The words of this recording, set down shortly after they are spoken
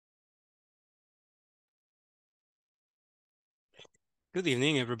Good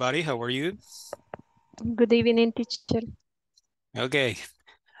evening, everybody. How are you? Good evening, teacher. Okay.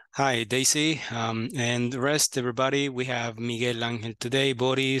 Hi, Daisy, and the rest, everybody. We have Miguel Angel today,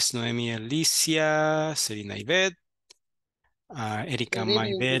 Boris, Noemi, Alicia, Selena Ivette, Erika Good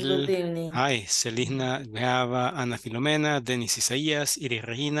evening, good Maibel. evening. Hi, Selena. We have Ana Filomena, Dennis Isaías, Iris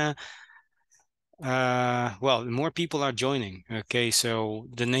Regina. Well, more people are joining. Okay, so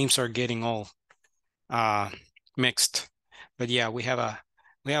the names are getting all mixed. But yeah, we have a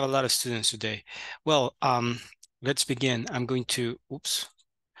lot of students today. Well, let's begin. I'm going to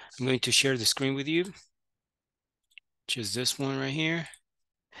share the screen with you, which is this one right here.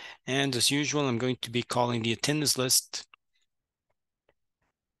 And as usual, I'm going to be calling the attendance list.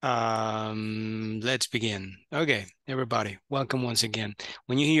 Let's begin. Okay, everybody, welcome once again.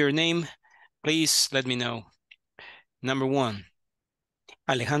 When you hear your name, please let me know. Number 1,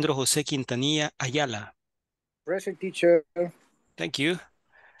 Alejandro José Quintanilla Ayala. Present, teacher. Thank you.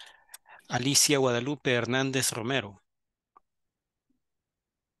 Alicia Guadalupe Hernández Romero.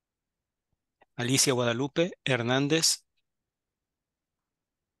 Alicia Guadalupe Hernández.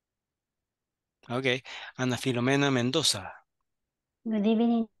 Okay. Ana Filomena Mendoza. Good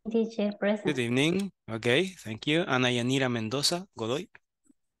evening, teacher. Present. Good evening. Okay, thank you. Ana Yanira Mendoza Godoy.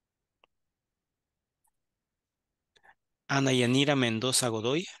 Ana Yanira Mendoza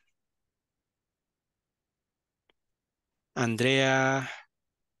Godoy. Andrea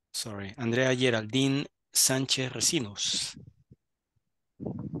Geraldine Sánchez Recinos.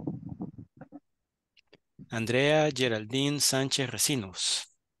 Andrea Geraldine Sánchez Recinos.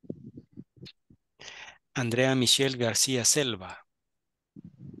 Andrea Michelle García Selva.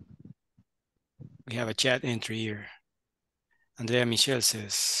 We have a chat entry here. Andrea Michelle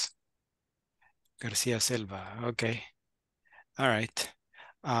says García Selva. Okay. All right.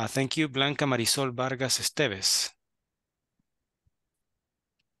 Thank you. Blanca Marisol Vargas Esteves.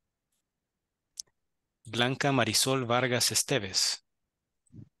 Blanca Marisol Vargas Esteves.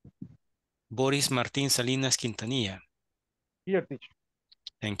 Boris Martín Salinas Quintanilla. Here, teacher.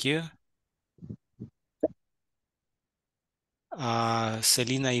 Thank you.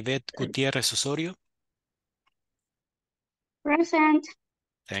 Celina Ivette Gutierrez Osorio. Present.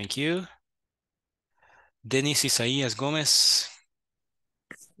 Thank you. Denis Isaías Gómez.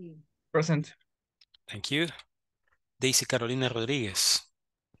 Present. Thank you. Daisy Carolina Rodríguez.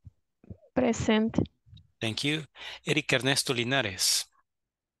 Present. Thank you. Eric Ernesto Linares.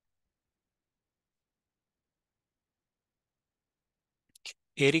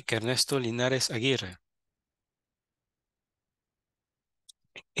 Eric Ernesto Linares Aguirre.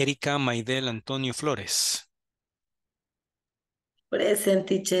 Erika Maidel Antonio Flores. Present,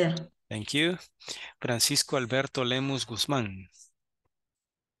 teacher. Thank you. Francisco Alberto Lemus Guzmán.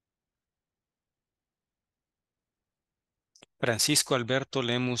 Francisco Alberto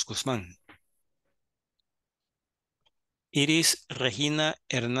Lemus Guzmán. Iris Regina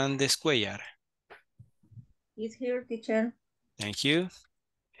Hernández Cuellar. Is here, teacher. Thank you.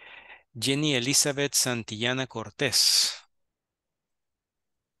 Jenny Elizabeth Santillana Cortés.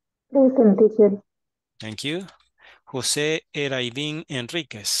 Present, teacher. Thank you. José Eraidín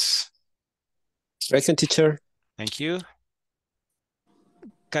Enríquez. Present, teacher. Thank you.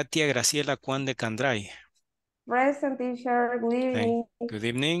 Katia Graciela Juan de Candray. Present, teacher. Good evening. Good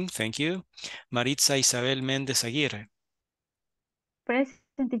evening. Thank you. Maritza Isabel Méndez Aguirre. Present,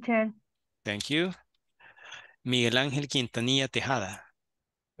 teacher. Thank you. Miguel Ángel Quintanilla Tejada.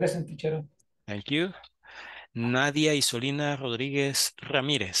 Present, teacher. Thank you. Nadia Isolina Rodríguez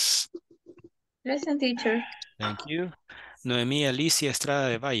Ramírez. Present, teacher. Thank you. Noemí Alicia Estrada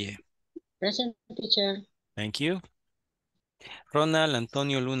de Valle. Present, teacher. Thank you. Ronald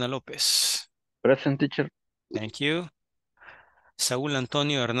Antonio Luna López. Present, teacher. Thank you. Saúl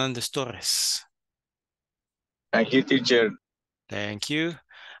Antonio Hernández Torres. Thank you, teacher. Thank you.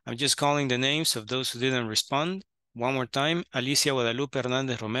 I'm just calling the names of those who didn't respond. One more time. Alicia Guadalupe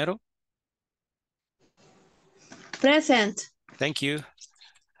Hernández Romero. Present. Thank you.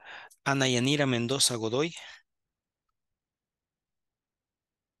 Ana Yanira Mendoza Godoy.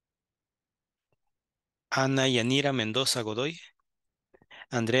 Ana Yanira Mendoza Godoy.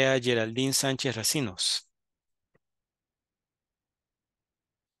 Andrea Geraldine Sánchez Racinos.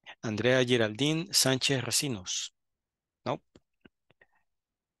 Andrea Geraldine Sánchez Racinos. Nope.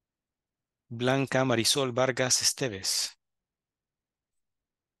 Blanca Marisol Vargas Esteves.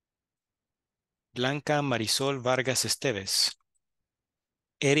 Blanca Marisol Vargas Esteves.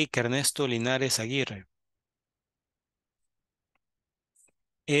 Eric Ernesto Linares Aguirre.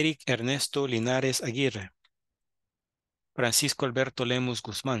 Eric Ernesto Linares Aguirre. Francisco Alberto Lemus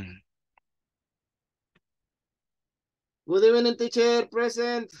Guzmán. Good evening, teacher.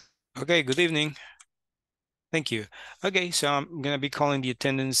 Present. Okay, good evening. Thank you. Okay, so I'm going to be calling the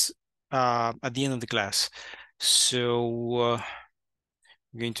attendance at the end of the class. So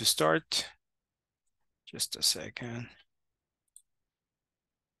I'm going to start. Just a second.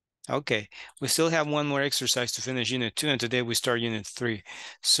 Okay, we still have one more exercise to finish Unit 2, and today we start Unit 3.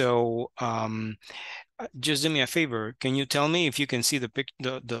 So just do me a favor. Can you tell me if you can see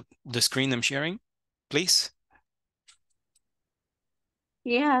the screen I'm sharing, please?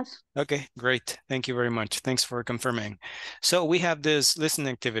 Yes. Okay, great. Thank you very much. Thanks for confirming. So we have this listening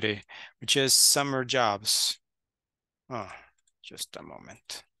activity, which is summer jobs. Oh, just a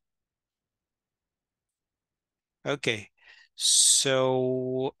moment. Okay,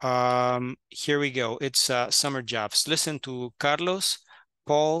 so here we go. It's summer jobs. Listen to Carlos,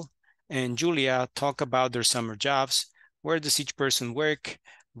 Paul, and Julia talk about their summer jobs. Where does each person work?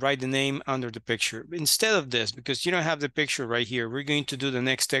 Write the name under the picture. Instead of this, because you don't have the picture right here, we're going to do the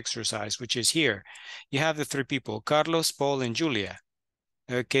next exercise, which is here. You have the three people, Carlos, Paul, and Julia.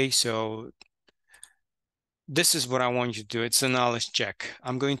 Okay, so this is what I want you to do. It's a knowledge check.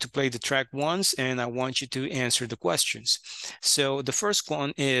 I'm going to play the track once, and I want you to answer the questions. So the first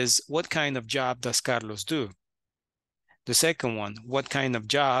one is, what kind of job does Carlos do? The second one, what kind of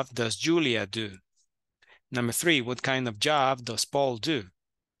job does Julia do? Number 3, what kind of job does Paul do?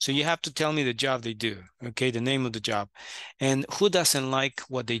 So you have to tell me the job they do, okay, the name of the job. And who doesn't like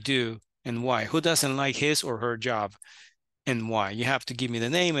what they do and why? Who doesn't like his or her job and why? You have to give me the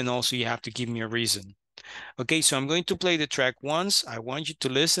name, and also you have to give me a reason. Okay, so I'm going to play the track once. I want you to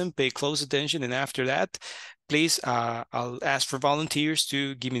listen, pay close attention, and after that, please, I'll ask for volunteers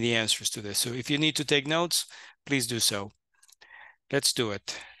to give me the answers to this. So if you need to take notes, please do so. Let's do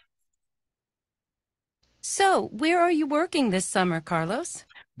it. So, where are you working this summer, Carlos?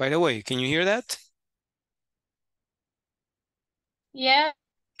 By the way, can you hear that? Yeah.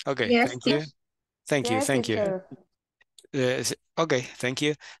 Okay, Yes, thank you. Thank you, thank you. Ok, thank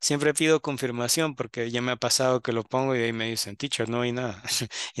you. Siempre pido confirmación porque ya me ha pasado que lo pongo y ahí me dicen, teacher, no hay nada.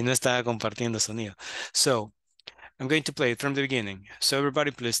 Y no estaba compartiendo sonido. So, I'm going to play it from the beginning. So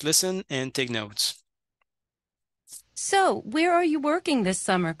everybody please listen and take notes. So, where are you working this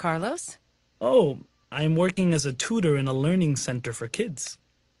summer, Carlos? Oh, I'm working as a tutor in a learning center for kids.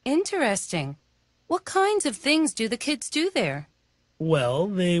 Interesting. What kinds of things do the kids do there? Well,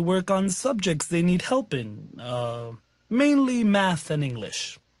 they work on subjects they need help in, mainly math and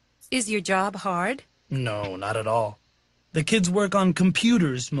English. Is your job hard? No, not at all. The kids work on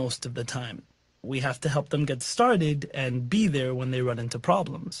computers most of the time. We have to help them get started and be there when they run into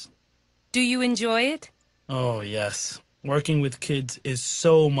problems. Do you enjoy it? Oh, yes. Working with kids is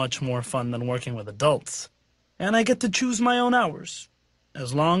so much more fun than working with adults. And I get to choose my own hours.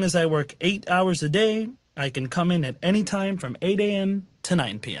 As long as I work 8 hours a day, I can come in at any time from 8 a.m. to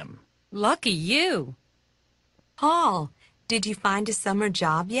 9 p.m. Lucky you. Paul, did you find a summer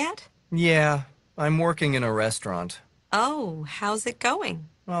job yet? Yeah, I'm working in a restaurant. Oh, how's it going?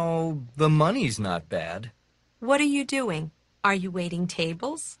 Oh, the money's not bad. What are you doing? Are you waiting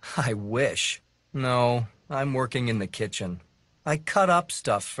tables? I wish. No, I'm working in the kitchen. I cut up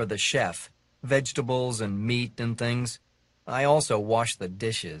stuff for the chef, vegetables and meat and things. I also wash the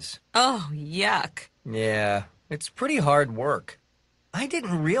dishes. Oh, yuck. Yeah, it's pretty hard work. I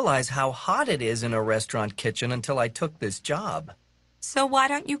didn't realize how hot it is in a restaurant kitchen until I took this job. So why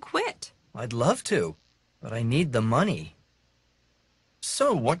don't you quit? I'd love to, but I need the money.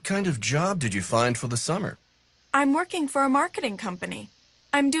 So, what kind of job did you find for the summer? I'm working for a marketing company.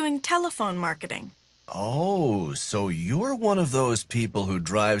 I'm doing telephone marketing. Oh, so you're one of those people who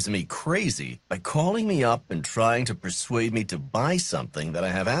drives me crazy by calling me up and trying to persuade me to buy something that I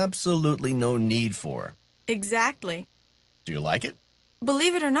have absolutely no need for. Exactly. Do you like it?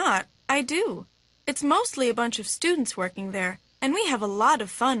 Believe it or not, I do. It's mostly a bunch of students working there, and we have a lot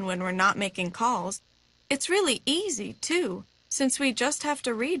of fun when we're not making calls. It's really easy, too, since we just have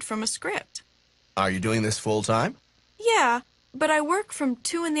to read from a script. Are you doing this full time? Yeah, but I work from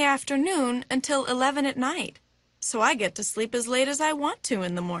 2 in the afternoon until 11 at night, so I get to sleep as late as I want to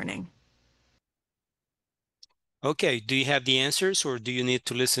in the morning. Okay, do you have the answers or do you need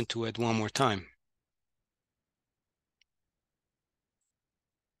to listen to it one more time?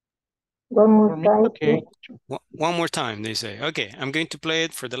 One more time. Okay. One more time, they say. Okay, I'm going to play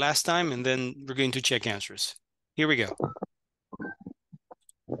it for the last time and then we're going to check answers. Here we go.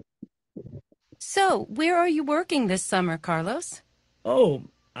 So, where are you working this summer, Carlos? Oh,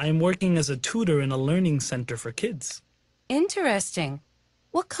 I'm working as a tutor in a learning center for kids. Interesting.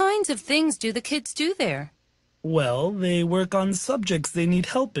 What kinds of things do the kids do there? Well, they work on subjects they need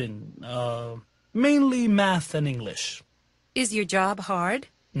help in, mainly math and English. Is your job hard?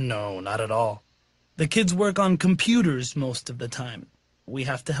 No, not at all. The kids work on computers most of the time. We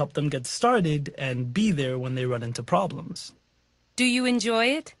have to help them get started and be there when they run into problems. Do you enjoy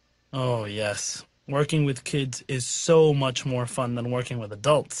it? Oh, yes. Working with kids is so much more fun than working with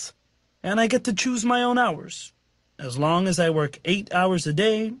adults. And I get to choose my own hours. As long as I work 8 hours a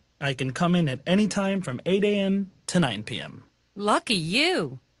day, I can come in at any time from 8 a.m. to 9 p.m. Lucky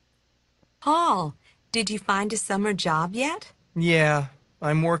you. Paul, did you find a summer job yet? Yeah,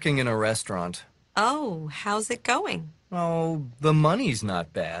 I'm working in a restaurant. Oh, how's it going? Oh, the money's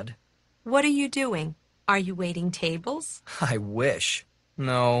not bad. What are you doing? Are you waiting tables? I wish.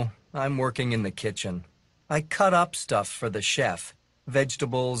 No, I'm working in the kitchen. I cut up stuff for the chef,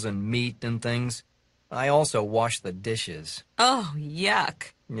 vegetables and meat and things. I also wash the dishes. Oh,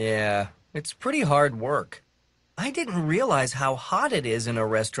 yuck. Yeah, it's pretty hard work. I didn't realize how hot it is in a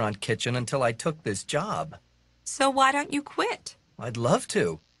restaurant kitchen until I took this job. So why don't you quit? I'd love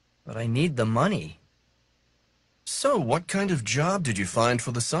to, but I need the money. So, what kind of job did you find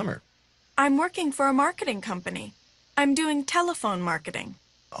for the summer? I'm working for a marketing company. I'm doing telephone marketing.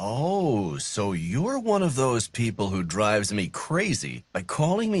 Oh, so you're one of those people who drives me crazy by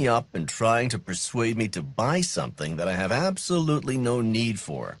calling me up and trying to persuade me to buy something that I have absolutely no need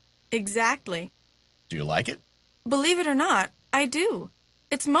for. Exactly. Do you like it? Believe it or not, I do.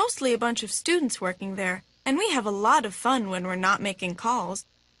 It's mostly a bunch of students working there, and we have a lot of fun when we're not making calls.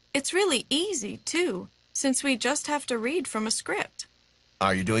 It's really easy, too, since we just have to read from a script.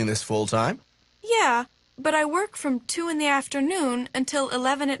 Are you doing this full time? Yeah, but I work from 2 in the afternoon until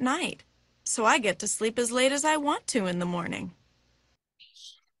 11 at night, so I get to sleep as late as I want to in the morning.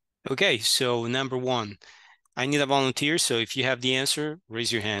 Okay, so number one, I need a volunteer, so if you have the answer,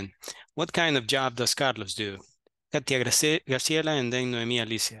 raise your hand. What kind of job does Carlos do? Katia Graciela, and then Noemi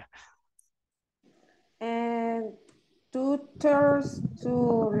Alicia. And tutors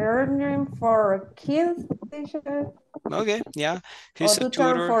to learning for kids, teacher. Okay, yeah, Or he's a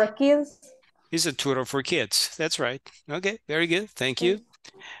tutor tutor. for kids. He's a tutor for kids. That's right. Okay, very good. Thank you.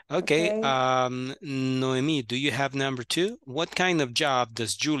 Okay, Noemi, do you have number two? What kind of job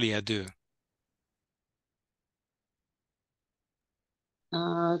does Julia do?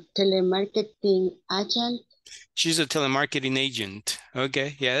 Telemarketing agent. She's a telemarketing agent.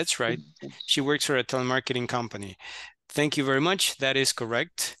 Okay, yeah, that's right. She works for a telemarketing company. Thank you very much. That is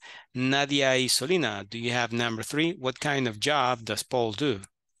correct. Nadia Isolina, do you have number three? What kind of job does Paul do?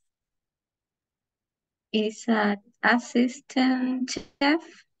 Is an assistant chef.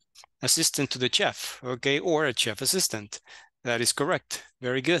 Assistant to the chef, okay, or a chef assistant. That is correct.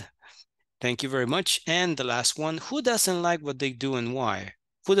 Very good. Thank you very much. And the last one, who doesn't like what they do and why?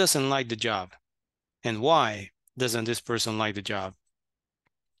 Who doesn't like the job? And why doesn't this person like the job?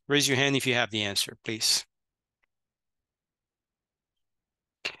 Raise your hand if you have the answer, please.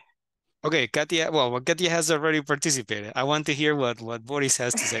 Okay, Katia, well, Katia has already participated. I want to hear what Boris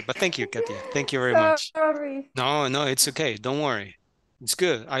has to say, but thank you, Katia. Thank you very much. Sorry. No, it's okay. Don't worry. It's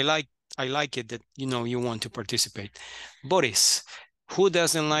good. I like it that, you know, you want to participate. Boris, who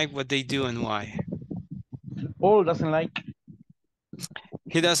doesn't like what they do and why? Paul doesn't like.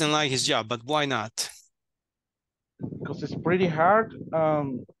 He doesn't like his job, but why not? Because it's pretty hard.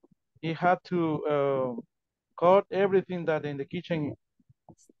 He had to cut everything that in the kitchen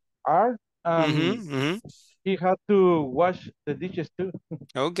are. He had to wash the dishes too.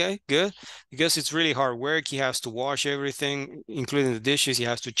 Okay, good. Because it's really hard work. He has to wash everything, including the dishes. He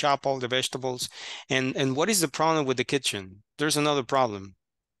has to chop all the vegetables. And what is the problem with the kitchen? There's another problem.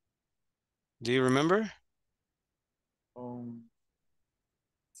 Do you remember?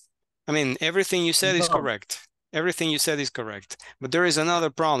 I mean, everything you said is correct. Everything you said is correct. But there is another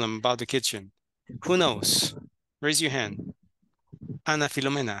problem about the kitchen. Who knows? Raise your hand. Ana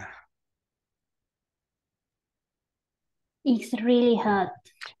Filomena. It's really hot.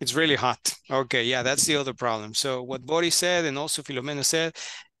 It's really hot. Okay, yeah, that's the other problem. So what Boris said and also Filomena said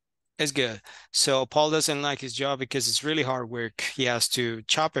is good. So Paul doesn't like his job because it's really hard work. He has to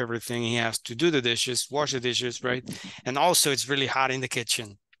chop everything. He has to do the dishes, wash the dishes, right? And also it's really hot in the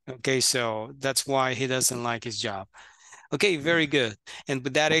kitchen. Okay, so that's why he doesn't like his job. Okay, very good. And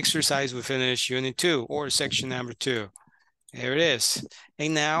with that exercise, we finish unit 2 or section number 2. There it is.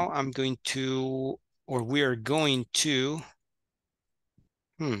 And now I'm going to, or we are going to,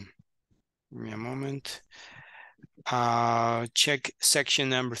 give me a moment. Check section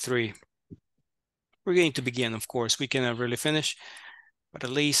number 3. We're going to begin, of course. We cannot really finish, but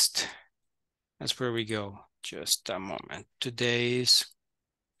at least that's where we go. Just a moment. Today's,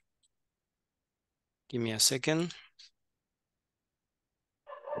 give me a second.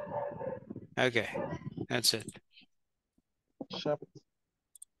 Okay, that's it. chef.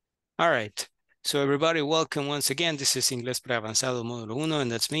 All right. So everybody, welcome once again. This is Inglés para Avanzado Módulo 1,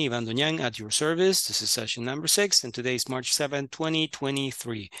 and that's me, Ivan Doñan, at your service. This is session number 6, and today is March 7,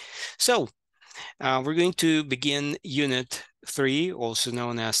 2023. So we're going to begin Unit 3, also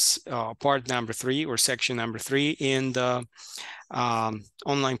known as part number 3 or section number 3 in the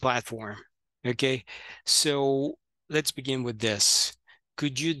online platform. Okay, so let's begin with this.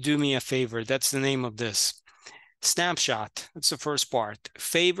 Could you do me a favor? That's the name of this. Snapshot, that's the first part.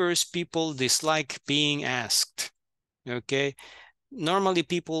 Favors people dislike being asked. Okay, normally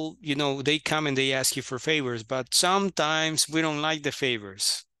people, you know, they come and they ask you for favors, but sometimes we don't like the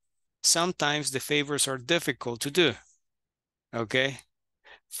favors. Sometimes the favors are difficult to do. Okay,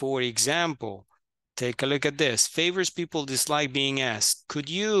 for example, take a look at this. Favors people dislike being asked. Could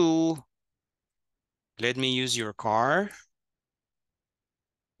you let me use your car?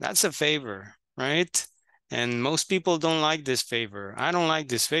 That's a favor, right? And most people don't like this favor. I don't like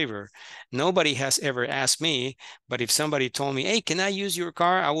this favor. Nobody has ever asked me, but if somebody told me, hey, can I use your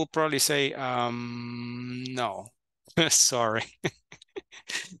car? I will probably say, no, sorry.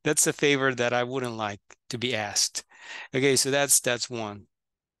 That's a favor that I wouldn't like to be asked. Okay, so that's one.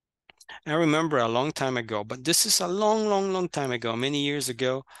 I remember a long time ago, but this is a long time ago, many years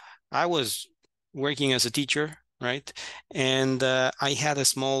ago, I was working as a teacher, right? And I had a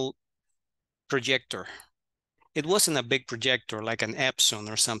small projector. It wasn't a big projector like an Epson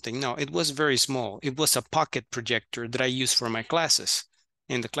or something. No, it was very small. It was a pocket projector that I used for my classes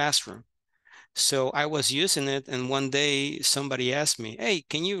in the classroom. So I was using it, and one day somebody asked me, hey,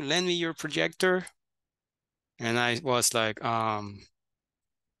 can you lend me your projector? And I was like,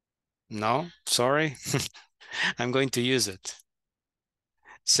 no, sorry. I'm going to use it.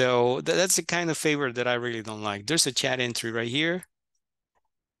 So that's the kind of favor that I really don't like. There's a chat entry right here.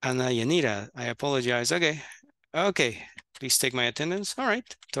 Ana Yanira, I apologize. Okay, please take my attendance. All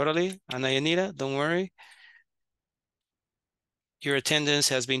right, totally. Ana Yanira, don't worry. Your attendance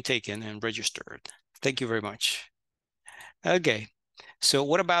has been taken and registered. Thank you very much. Okay, so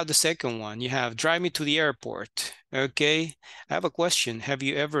what about the second one? You have drive me to the airport. Okay, I have a question. Have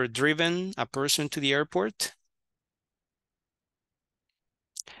you ever driven a person to the airport?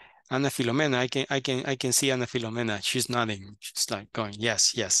 Ana Filomena, I can see Ana Filomena. She's nodding. She's like going,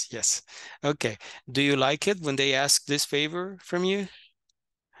 yes, yes, yes. Okay. Do you like it when they ask this favor from you?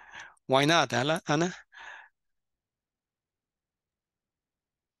 Why not, Ana?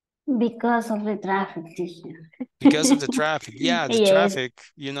 Because of the traffic, teacher. Because of the traffic. Yeah, the Yes. traffic,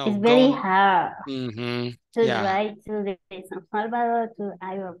 you know, It's very hard to yeah. drive to the San Salvador to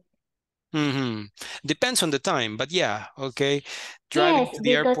Iowa. Depends on the time, but yeah, okay. Driving Yes, to the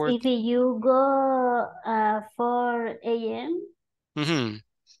because airport. if you go 4 a.m.,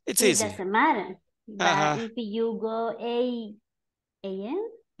 it's it easy. doesn't matter. But Uh-huh. if you go 8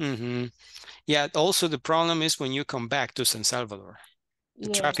 a.m., Yeah, also the problem is when you come back to San Salvador. The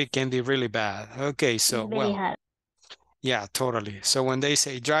yes, traffic can be really bad. Okay, so, it's very hard. yeah, totally. So when they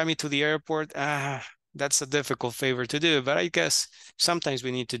say, drive me to the airport, that's a difficult favor to do, but I guess sometimes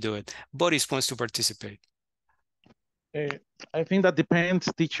we need to do it. Boris wants to participate. I think that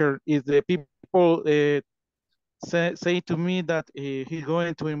depends, teacher. If the people say to me that he's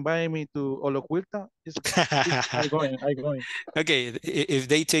going to invite me to Oloquilta, I going. Okay, if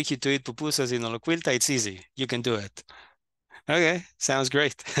they take you to eat pupusas in Oloquilta, it's easy. You can do it. Okay, sounds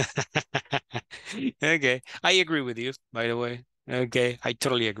great. Okay, I agree with you, by the way. Okay, I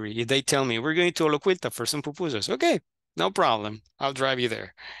totally agree. If they tell me we're going to Oloquilta for some pupusas, okay, no problem. I'll drive you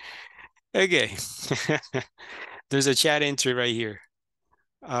there. Okay. There's a chat entry right here.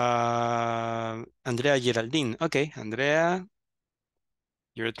 Andrea Geraldine. Okay, Andrea,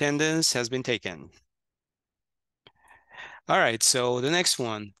 your attendance has been taken. All right, so the next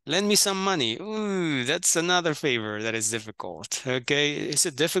one, lend me some money. Ooh, that's another favor that is difficult. Okay, is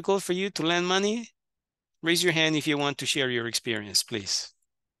it difficult for you to lend money? Raise your hand if you want to share your experience, please.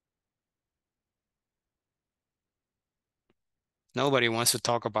 Nobody wants to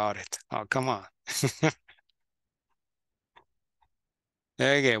talk about it. Oh, come on.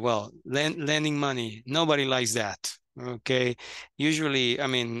 Okay, well, lending money, nobody likes that. Okay, usually, I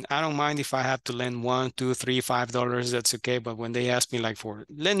mean, I don't mind if I have to lend $1, $2, $3, $5. That's okay. But when they ask me like for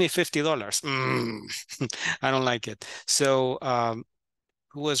lend me $50, I don't like it. So,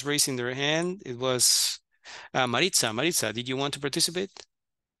 who was raising their hand? It was Maritza. Maritza, did you want to participate?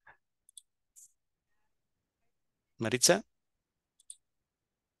 Maritza?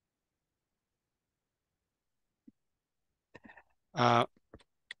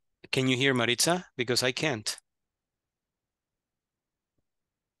 Can you hear Maritza? Because I can't.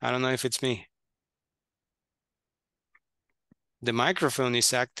 I don't know if it's me. The microphone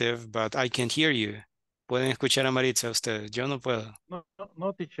is active, but I can't hear you. ¿Pueden escuchar a Maritza ustedes? Yo no puedo.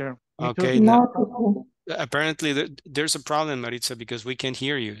 No, teacher. Okay. No. Apparently, there's a problem, Maritza, because we can't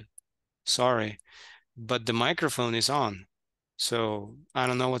hear you. Sorry. But the microphone is on. So I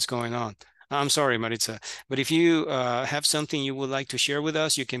don't know what's going on. I'm sorry, Maritza. But if you have something you would like to share with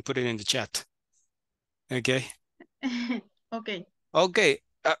us, you can put it in the chat. Okay? Okay. Okay.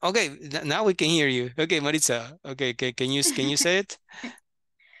 Okay, now we can hear you. Okay, Maritza. Okay, can you say it?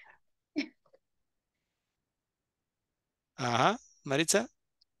 Maritza?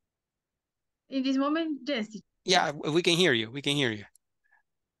 In this moment, yes. Yeah, we can hear you. We can hear you.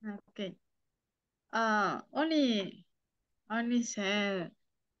 Okay. Only said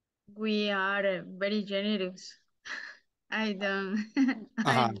we are very generous. I don't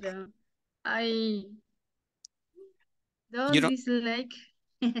dislike.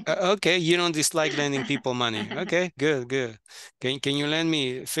 Okay, you don't dislike lending people money. Okay, good. Can you lend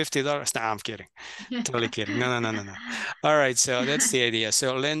me $50? No, I'm kidding. Totally kidding. No. All right, so that's the idea.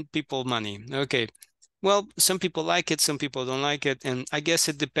 So lend people money. Okay. Well, some people like it, some people don't like it. And I guess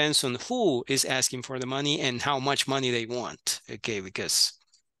it depends on who is asking for the money and how much money they want. Okay, because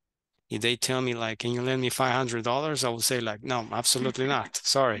if they tell me like, can you lend me $500? I will say like, no, absolutely not.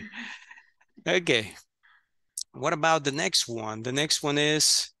 Sorry. Okay. What about the next one? The next one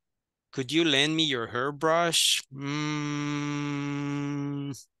is, could you lend me your hairbrush?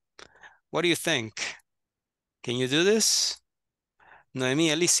 What do you think? Can you do this?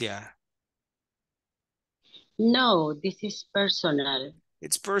 Noemi, Alicia. No, this is personal.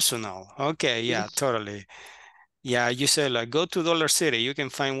 It's personal. Okay, yeah, totally. Yeah, you said like go to Dollar City. You can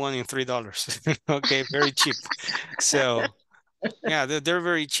find one in $3. Okay, very cheap. So yeah, they're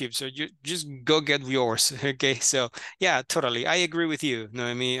very cheap. So you just go get yours. Okay, so yeah, totally. I agree with you,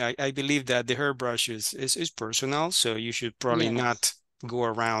 Noemi. I believe that the hairbrush is personal, so you should probably not go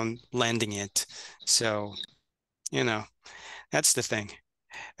around lending it. So, that's the thing.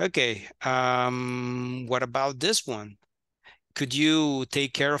 Okay, what about this one? Could you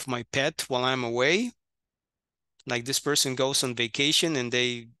take care of my pet while I'm away? Like this person goes on vacation and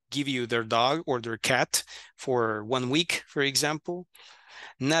they give you their dog or their cat for 1 week, for example.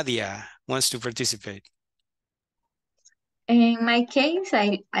 Nadia wants to participate. In my case,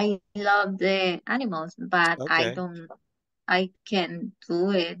 I love the animals, but Okay. I can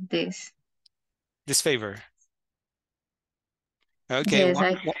do it This favor. Okay,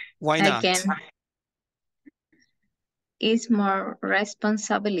 yes, why I not? can. It's more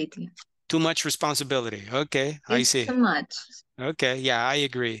responsibility. Too much responsibility. Okay, I see. Too much. Okay, yeah, I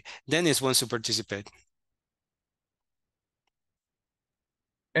agree. Dennis wants to participate.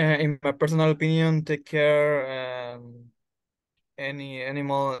 In my personal opinion, take care any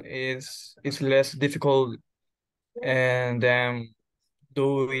animal is less difficult and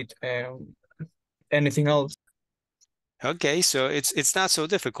do it anything else. Okay, so it's not so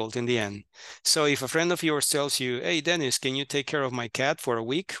difficult in the end. So if a friend of yours tells you, hey, Dennis, can you take care of my cat for a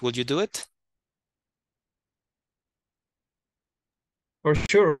week? Would you do it? For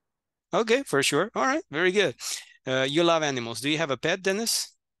sure. Okay, for sure. All right, very good. You love animals. Do you have a pet,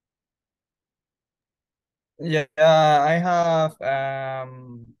 Dennis? Yeah, I have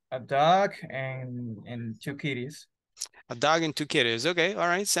a dog and 2 kitties. A dog and 2 kitties. Okay, all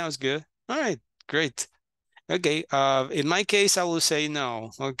right, sounds good. All right, great. Okay, in my case, I will say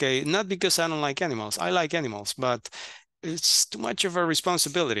no. Okay, not because I don't like animals. I like animals, but it's too much of a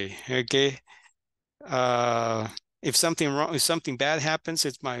responsibility. Okay, if something bad happens,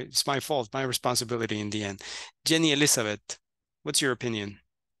 it's my fault, my responsibility in the end. Jenny Elizabeth, what's your opinion?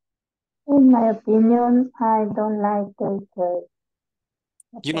 In my opinion, I don't like the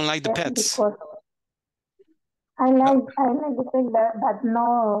You don't like the pets? because I like the pet, but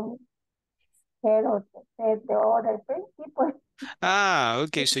no care of the other people. Ah,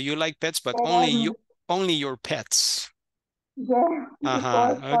 okay. So you like pets, but only your pets. Yeah,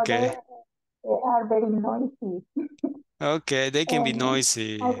 because Okay. they are very noisy. Okay, they can be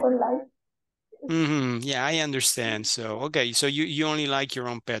noisy. I don't like. Yeah, I understand. So, okay, so you only like your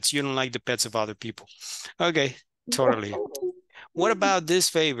own pets. You don't like the pets of other people. Okay, totally. What about this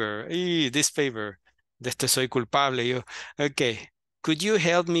favor? This favor. De esto soy culpable yo. Okay. Could you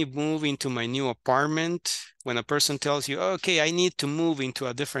help me move into my new apartment? When a person tells you, okay, I need to move into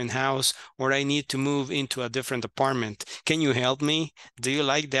a different house or I need to move into a different apartment. Can you help me? Do you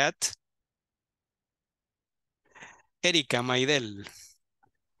like that? Erika Maidel.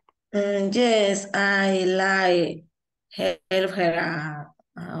 Yes, I like help her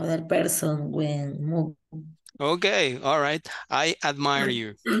other person when move. Okay, all right. I admire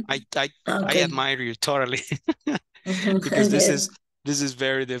you. I Okay. admire you totally. because Yes. this is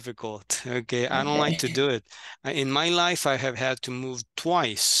very difficult. Okay, I don't like to do it. In my life, I have had to move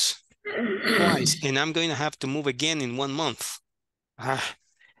twice, and I'm going to have to move again in 1 month.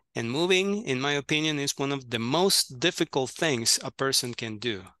 And moving, in my opinion, is one of the most difficult things a person can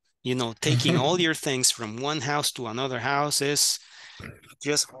do. You know, taking all your things from one house to another house is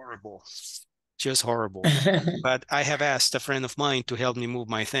just horrible. Just horrible. But I have asked a friend of mine to help me move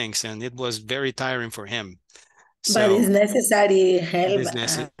my things, and it was very tiring for him. But it's So necessary it help is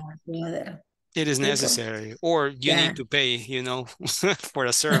to other it is people. necessary, or you Yeah. need to pay, you know, for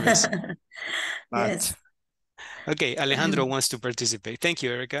a service. But Yes. okay, Alejandro wants to participate. Thank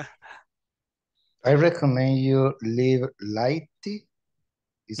you, Erica. I recommend you live lightly.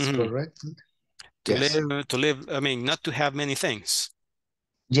 Is Mhm. correct? To Yes. live, I mean, not to have many things.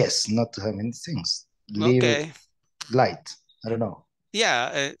 Yes, not to have many things. Live Okay. light. I don't know.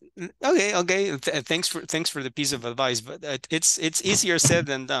 Yeah. Okay. Thanks for the piece of advice, but it's easier said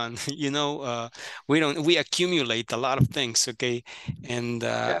than done. You know, we accumulate a lot of things. Okay, and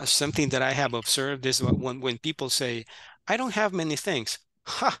something that I have observed is when people say, "I don't have many things."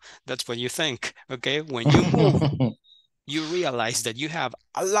 Ha! That's what you think. Okay, when you move, you realize that you have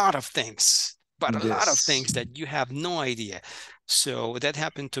a lot of things, but a lot of Yes. things that you have no idea. So that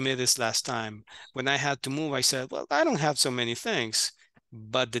happened to me this last time. When I had to move, I said, well, I don't have so many things.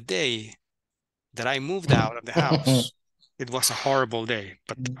 But the day that I moved out of the house, it was a horrible day,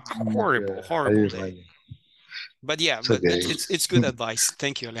 but horrible, horrible day. But yeah, It's but okay. it's good advice.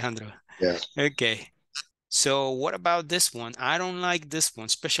 Thank you, Alejandro. Yeah. Okay. So what about this one? I don't like this one,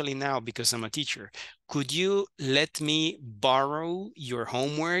 especially now because I'm a teacher. Could you let me borrow your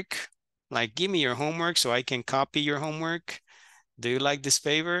homework? Like, give me your homework so I can copy your homework. Do you like this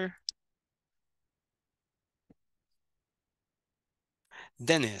favor?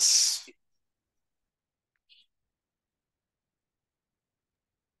 Dennis.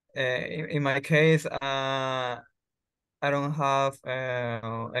 In my case, I don't have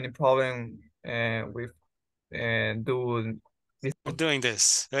any problem with do this. We're doing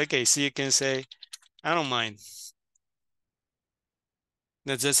this. Okay, so you can say, I don't mind.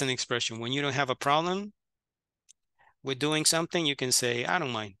 That's an expression. When you don't have a problem with doing something, you can say, I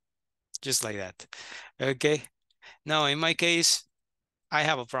don't mind. Just like that. Okay. Now, in my case, I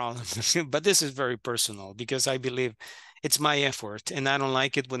have a problem, but this is very personal because I believe it's my effort and I don't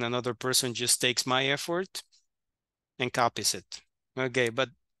like it when another person just takes my effort and copies it. Okay, but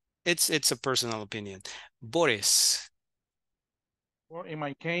it's a personal opinion. Boris. Well, in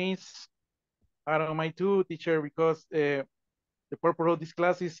my case, I don't mind too, teacher, because the purpose of this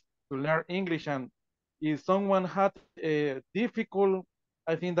class is to learn English, and if someone had a difficult,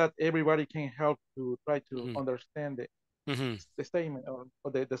 I think that everybody can help to try to understand the statement or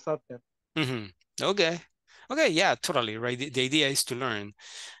the subject. Okay. Okay, yeah, totally, right. The idea is to learn.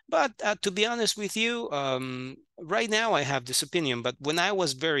 But to be honest with you, right now I have this opinion, but when I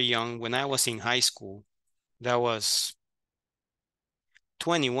was very young, when I was in high school, that was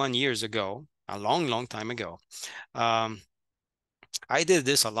 21 years ago, a long, long time ago, I did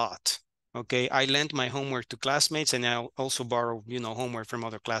this a lot. Okay, I lent my homework to classmates and I also borrowed, you know, homework from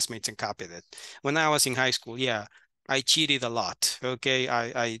other classmates and copied it. When I was in high school, yeah, I cheated a lot. Okay,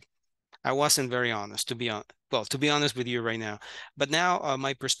 I wasn't very honest, to be honest with you right now. But now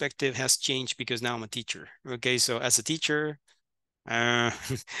my perspective has changed because now I'm a teacher. Okay, so as a teacher, I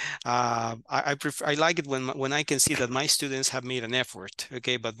prefer, I like it when I can see that my students have made an effort.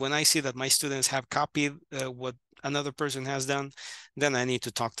 Okay, but when I see that my students have copied what another person has done, then I need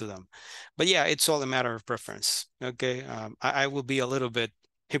to talk to them. But yeah, it's all a matter of preference. Okay, I will be a little bit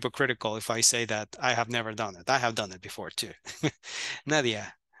hypocritical if I say that I have never done it. I have done it before too.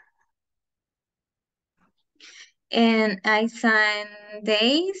 Nadia. And I sign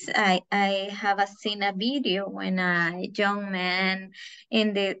days. I have seen a video when a young man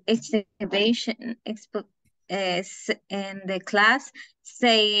in the exhibition in the class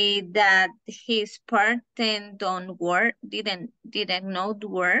say that his partner don't work, didn't not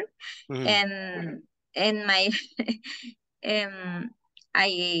work, and my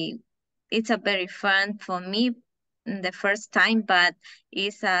I it's a very fun for me the first time, but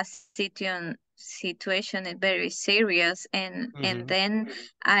it's a situation is very serious, and then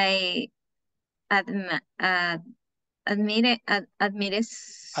I admire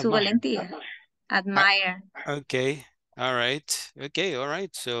su valentía. Admire. Okay. All right. Okay. All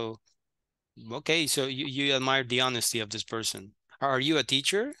right. So, okay. So you admire the honesty of this person. Are you a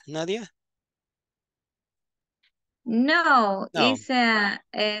teacher, Nadia? No, No. It's a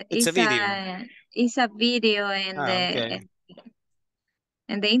video. It's a video in Okay.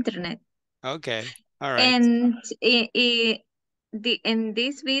 in the internet. Okay. All right. And in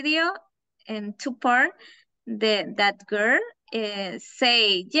this video, in two part, that girl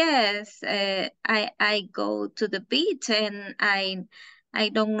say yes. I go to the beach and I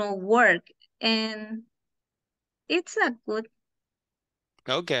don't know work, and it's a good.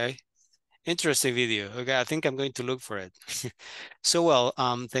 Okay. Interesting video. Okay, I think I'm going to look for it. So well,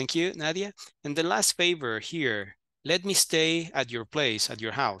 thank you, Nadia. And the last favor here, let me stay at your place, at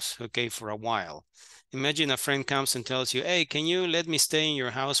your house, okay, for a while. Imagine a friend comes and tells you, hey, can you let me stay in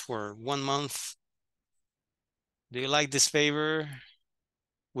your house for 1 month? Do you like this favor?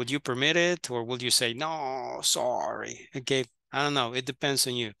 Would you permit it, or will you say, no, sorry? Okay, I don't know. It depends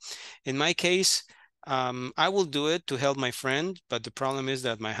on you. In my case, I will do it to help my friend, but the problem is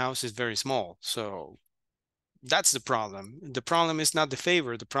that my house is very small. So that's the problem. The problem is not the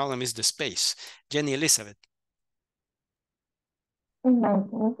favor. The problem is the space. Jenny Elizabeth. In my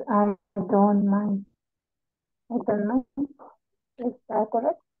case, I don't mind. I don't mind. Is that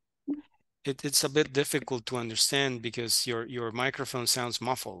correct? It's a bit difficult to understand because your microphone sounds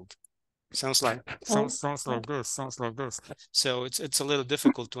muffled. Sounds like sounds like this. Sounds like this. So it's a little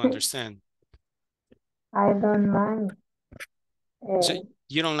difficult to understand. I don't mind. So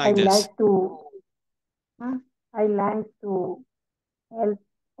you don't I like this? like to. I like to help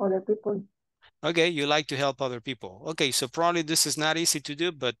other people. Okay, you like to help other people. Okay, so probably this is not easy to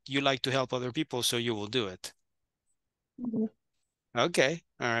do, but you like to help other people, so you will do it. Mhm. Okay,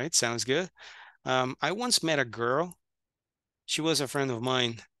 all right, sounds good. I once met a girl. She was a friend of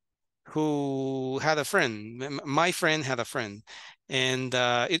mine who had a friend. My friend had a friend, and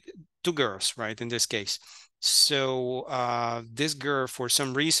two girls, right, in this case. So this girl, for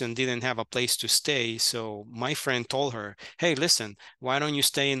some reason, didn't have a place to stay. So my friend told her, hey, listen, why don't you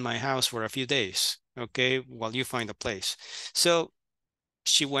stay in my house for a few days, okay, while you find a place? So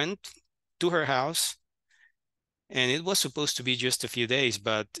she went to her house, and it was supposed to be just a few days,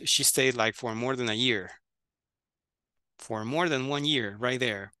 but she stayed like for more than a year. For more than 1 year right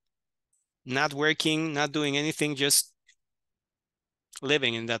there. Not working, not doing anything, just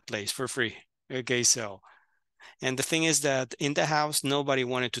living in that place for free. Okay, so, and the thing is that in the house, nobody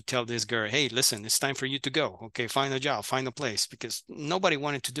wanted to tell this girl, hey, listen, it's time for you to go. Okay, find a job, find a place, because nobody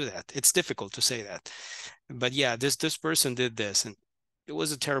wanted to do that. It's difficult to say that. But yeah, this person did this, and it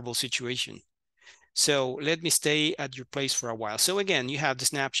was a terrible situation. So let me stay at your place for a while. So again, you have the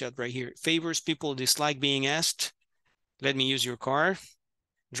snapshot right here. Favors people dislike being asked. Let me use your car.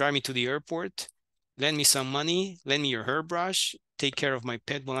 Drive me to the airport. Lend me some money. Lend me your hairbrush. Take care of my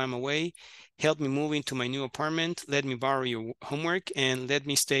pet while I'm away. Help me move into my new apartment. Let me borrow your homework, and let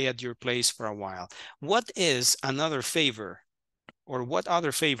me stay at your place for a while. What is another favor, or what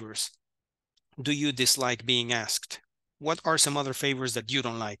other favors do you dislike being asked? What are some other favors that you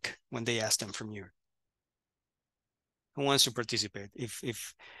don't like when they ask them from you? Who wants to participate?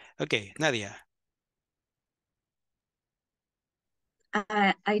 Okay, Nadia.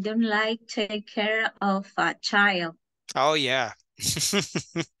 I don't like take care of a child. Oh yeah.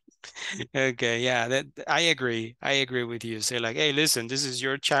 Okay, yeah, that I agree. I agree with you. Say like, hey, listen, this is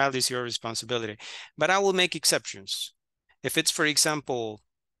your child, it's your responsibility. But I will make exceptions. If it's, for example,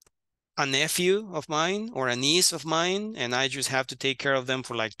 a nephew of mine or a niece of mine, and I just have to take care of them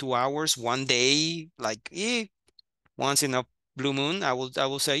for like 2 hours, 1 day, like once in a blue moon, I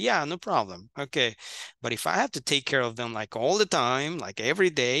will say, yeah, no problem. Okay. But if I have to take care of them like all the time, like every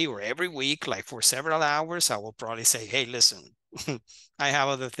day or every week, like for several hours, I will probably say, hey, listen, I have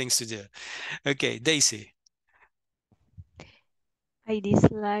other things to do. Okay, Daisy. I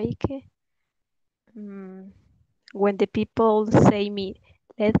dislike when the people say me,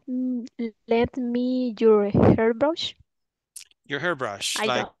 let me your hairbrush. Your hairbrush, I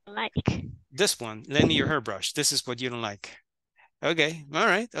like don't like. this one. Lend me your hairbrush. This is what you don't like. Okay, all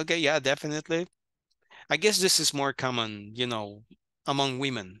right. Okay, yeah, definitely. I guess this is more common, among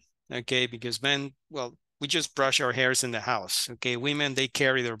women. Okay, because men, well, we just brush our hairs in the house. Okay, women, they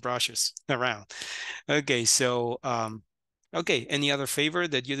carry their brushes around. Okay, so okay, any other favor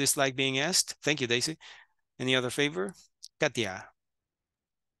that you dislike being asked? Thank you, Daisy. Any other favor? Katia.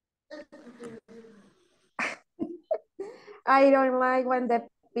 I don't like when the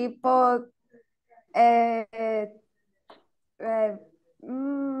people uh,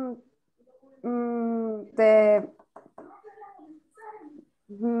 the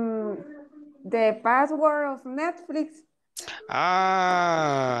the password of Netflix.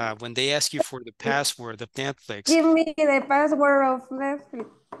 Ah, when they ask you for the password of Netflix. Give me the password of Netflix.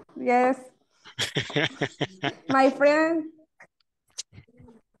 Yes. My friend.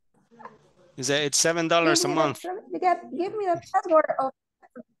 Is that it's $7 a month? Give me the password of.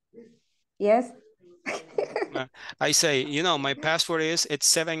 Yes. I say, you know, my password is, it's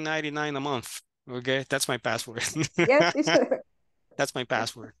 $7.99 a month. Okay, that's my password. Yes, teacher. That's my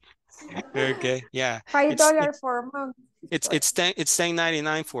password. Okay, yeah. $5 for a month. It's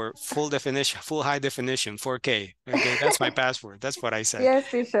 $10.99 for full definition, full high definition, 4K. Okay, that's my password. That's what I said. Yes,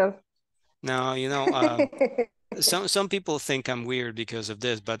 teacher. Now, you know, some people think I'm weird because of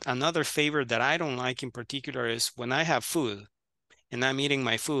this, but another favor that I don't like in particular is when I have food and I'm eating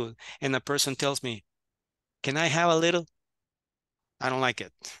my food and a person tells me, "Can I have a little?" I don't like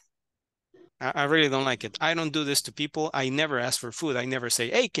it. I really don't like it. I don't do this to people. I never ask for food. I never say,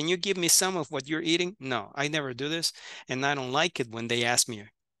 "Hey, can you give me some of what you're eating?" No, I never do this. And I don't like it when they ask me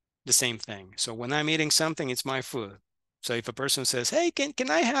the same thing. So when I'm eating something, it's my food. So if a person says, "Hey, can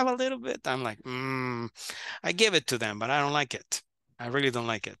I have a little bit?" I'm like, I give it to them, but I don't like it. I really don't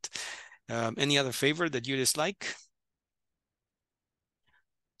like it. Any other favor that you dislike?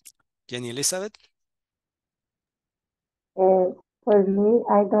 Jenny Elizabeth? For me,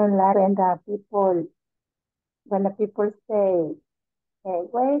 I don't like when the people say,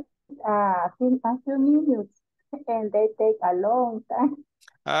 wait a few minutes, and they take a long time.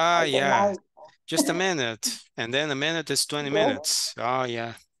 I don't Yeah, like. just a minute. And then a minute is 20 minutes. Oh,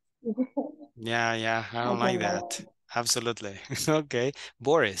 yeah. Yeah, I don't like that. Absolutely. Okay.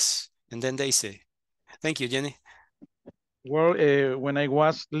 Boris, and then Daisy. Thank you, Jenny. Well, when I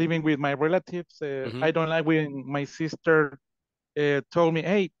was living with my relatives, I don't like when my sister told me,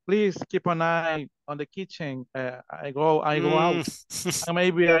 "Hey, please keep an eye on the kitchen." I go out, and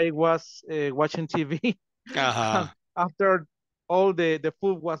maybe I was watching TV. After all the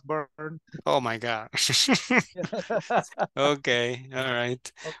food was burned. Oh my God. Okay, all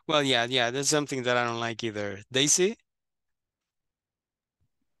right. Well, yeah, that's something that I don't like either. Daisy?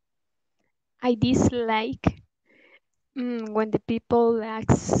 I dislike when the people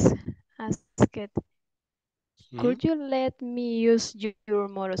ask it, could you let me use your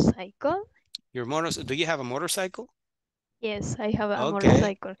motorcycle? Do you have a motorcycle? Yes, I have a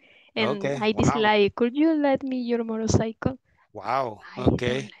motorcycle. And I dislike, could you let me your motorcycle? Wow. I don't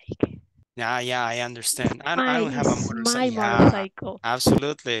like. Yeah, I understand. I don't have a motorcycle. My motorcycle.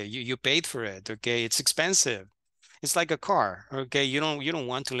 Absolutely. You paid for it. Okay, it's expensive. It's like a car. Okay, you don't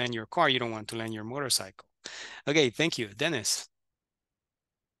want to lend your car. You don't want to lend your motorcycle. Okay, thank you, Dennis.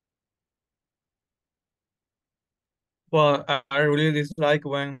 Well, I really dislike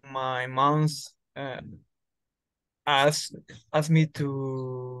when my mom's ask me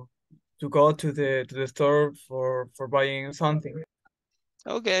to go to the store for buying something.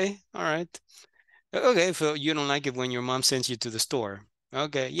 Okay, all right. Okay, so you don't like it when your mom sends you to the store.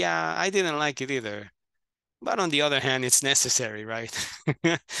 Okay, yeah, I didn't like it either. But on the other hand, it's necessary, right?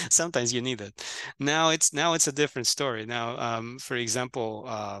 Sometimes you need it. Now it's a different story. Now, for example,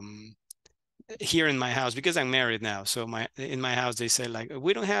 here in my house, because I'm married now, so in my house they say like,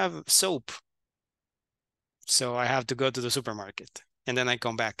 we don't have soap. So I have to go to the supermarket and then I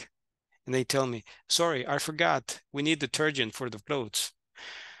come back and they tell me, sorry, I forgot. We need detergent for the clothes.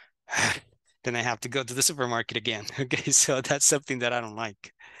 Then I have to go to the supermarket again. Okay, so that's something that I don't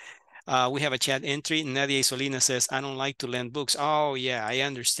like. We have a chat entry. Nadia Solina says, I don't like to lend books. Oh, yeah, I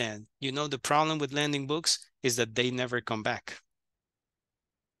understand. You know, the problem with lending books is that they never come back.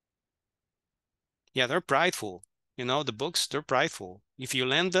 Yeah, they're prideful. You know, the books, they're prideful. If you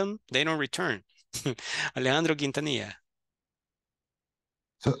lend them, they don't return. Alejandro Quintanilla.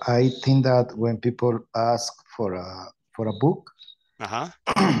 So I think that when people ask for a book,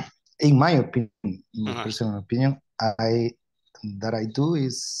 in my opinion, in my personal opinion, I do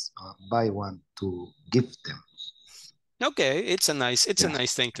is buy one to give them. Okay, it's a nice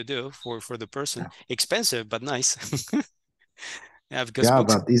thing to do for the person. Expensive, but nice. Yeah, because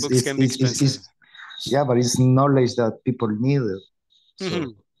books can be expensive. Yeah, but it's knowledge that people need.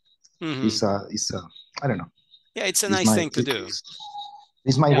 So it's a I don't know. Yeah, it's a nice thing to do.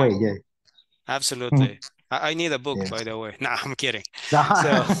 It's my way, yeah. Absolutely. I need a book, by the way. Nah, I'm kidding.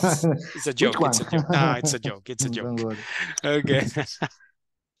 So it's a joke. It's a joke. Nah, it's a joke. It's a joke. Okay.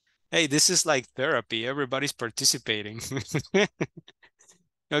 Hey, this is like therapy. Everybody's participating.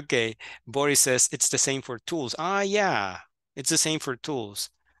 Okay. Boris says it's the same for tools. Yeah, it's the same for tools.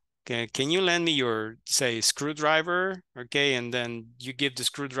 Okay. Can you lend me your, say, screwdriver? Okay. And then you give the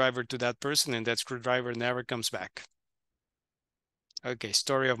screwdriver to that person and that screwdriver never comes back. Okay.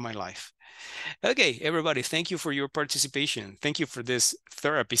 Story of my life. Okay, everybody, thank you for your participation. Thank you for this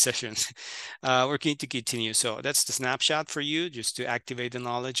therapy session. We're going to continue. So that's the snapshot for you, just to activate the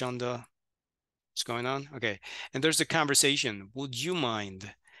knowledge on what's going on. Okay, and there's the conversation. Would you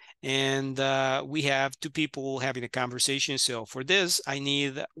mind And we have two people having a conversation. So for this, I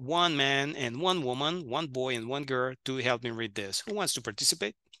need one man and one woman, one boy and one girl to help me read this. Who wants to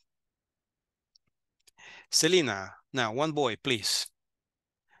participate? Selena. Now, one boy, please.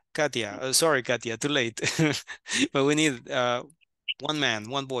 Katia. Sorry, Katia, too late. But we need one man,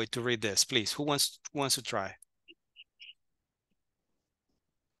 one boy to read this, please. Who wants to try?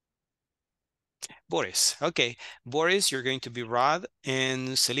 Boris. Okay. Boris, you're going to be Rod.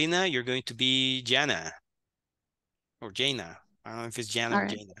 And Selena, you're going to be Jana. Or Jana. I don't know if it's Jana or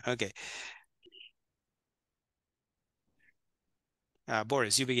Jana. Okay.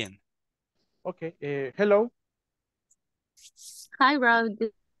 Boris, you begin. Okay. Hello. Hi, Rob.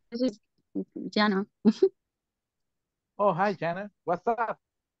 This is Jana. Oh, hi, Jana. What's up?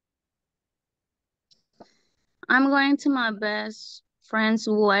 I'm going to my best friend's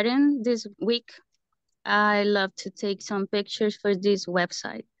wedding this week. I love to take some pictures for this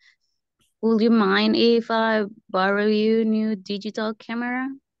website. Would you mind if I borrow your new digital camera?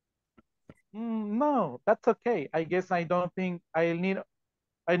 No, that's okay. I guess I don't think I need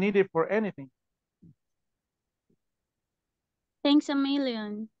it for anything. Thanks a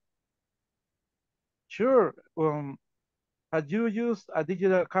million. Sure. Have you used a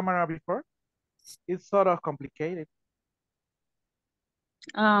digital camera before? It's sort of complicated.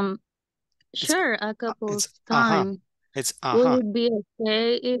 Sure, a couple of times. It's Would it be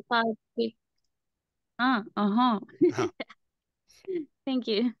okay if I pick? Thank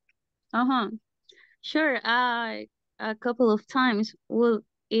you. Sure, a couple of times. Will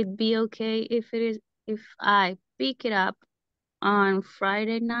it be okay if I pick it up on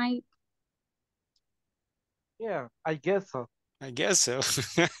Friday night? Yeah, I guess so. I guess so.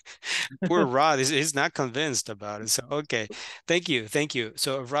 Poor Rod, he's not convinced about it. So, okay. Thank you. Thank you.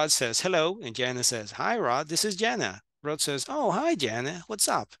 So Rod says, hello. And Jana says, hi, Rod. This is Jana. Rod says, oh, hi, Jana. What's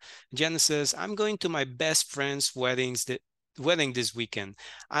up? Jana says, I'm going to my best friend's wedding this weekend.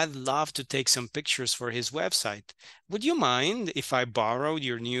 I'd love to take some pictures for his website. Would you mind if I borrowed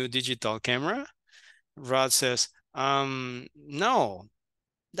your new digital camera? Rod says, no,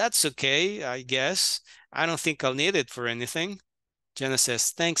 that's okay, I guess. I don't think I'll need it for anything. Jenna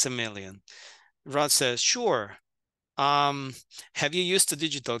says, thanks a million. Rod says, sure. Have you used a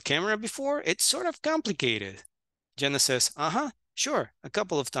digital camera before? It's sort of complicated. Jenna says, sure, a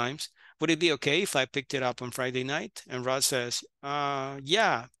couple of times. Would it be okay if I picked it up on Friday night? And Rod says,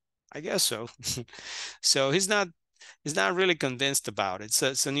 yeah, I guess so. So he's not really convinced about it.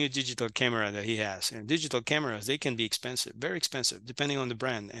 So it's a new digital camera that he has. And digital cameras, they can be expensive, very expensive, depending on the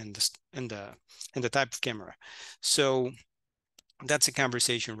brand and the type of camera. So that's a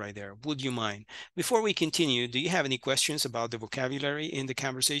conversation right there. Would you mind? Before we continue, do you have any questions about the vocabulary in the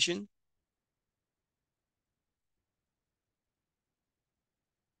conversation?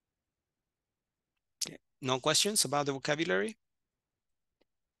 No questions about the vocabulary?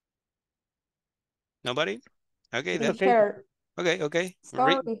 Nobody? Okay, then. Okay.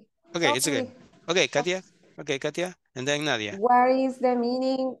 Sorry. Okay, it's okay. Okay, Katia. Okay, Katia. And then Nadia. What is the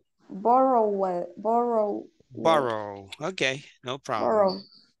meaning borrow? Borrow. Okay, no problem. Borrow.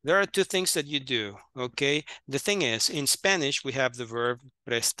 There are two things that you do, okay? The thing is, in Spanish, we have the verb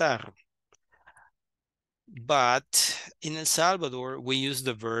prestar. But in El Salvador, we use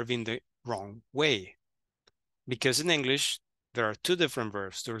the verb in the wrong way. Because in English, there are two different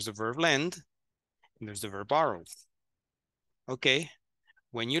verbs. There's the verb lend, and there's the verb borrow. Okay,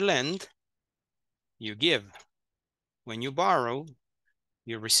 when you lend, you give. When you borrow,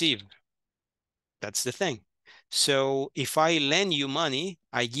 you receive. That's the thing. So if I lend you money,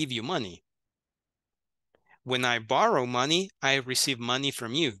 I give you money. When I borrow money, I receive money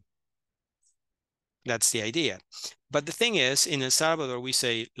from you. That's the idea. But the thing is, in El Salvador, we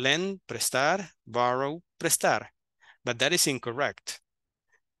say lend, prestar, borrow, prestar. But that is incorrect.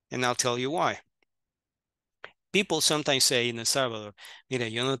 And I'll tell you why. People sometimes say in El Salvador, mira,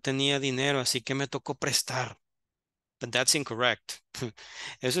 yo no tenía dinero, así que me tocó prestar. But that's incorrect.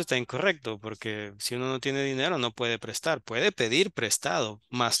 Eso está incorrecto, porque si uno no tiene dinero, no puede prestar. Puede pedir prestado,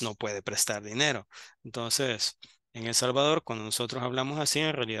 mas no puede prestar dinero. Entonces, en El Salvador, cuando nosotros hablamos así,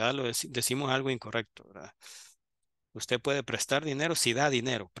 en realidad decimos algo incorrecto, ¿verdad? Usted puede prestar dinero si da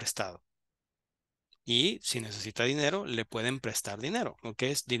dinero prestado. Y si necesita dinero, le pueden prestar dinero, ¿ok?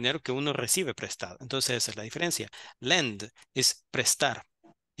 Es dinero que uno recibe prestado. Entonces, esa es la diferencia. Lend es prestar,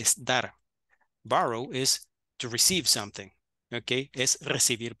 es dar. Borrow is to receive something, ¿ok? Es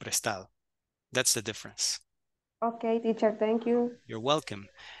recibir prestado. That's the difference. Okay, teacher, thank you. You're welcome.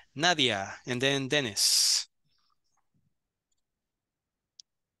 Nadia, and then Dennis.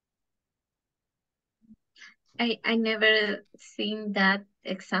 I never seen that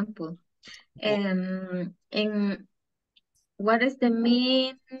example. In what is the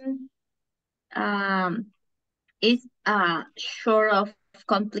mean? It's sort of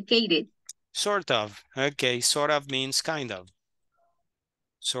complicated. Sort of. Okay, sort of means kind of.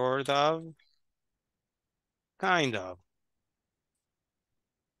 Sort of, kind of.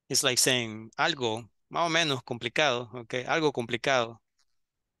 It's like saying algo más o menos complicado, okay? Algo complicado.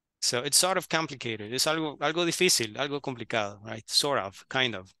 So it's sort of complicated. It's algo difícil, algo complicado, right? Sort of,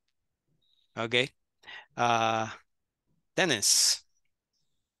 kind of. Okay. Dennis.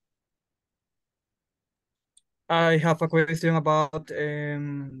 I have a question about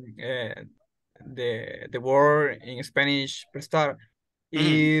the word in Spanish prestar.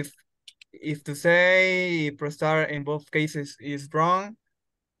 If to say prestar in both cases is wrong,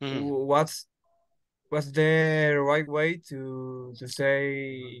 what's the right way to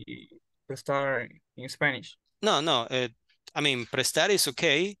say prestar in Spanish? No, I mean, prestar is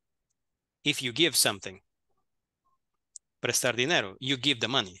okay if you give something. Prestar dinero, you give the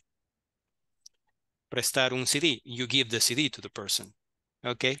money. Prestar un CD, you give the CD to the person.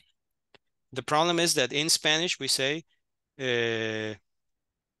 Okay. The problem is that in Spanish we say,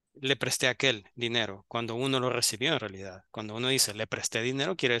 le presté a aquel dinero, cuando uno lo recibió en realidad. Cuando uno dice, le presté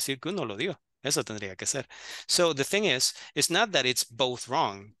dinero, quiere decir que uno lo dio. Eso tendría que ser. So the thing is, it's not that it's both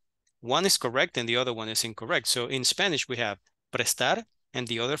wrong. One is correct and the other one is incorrect. So in Spanish we have prestar and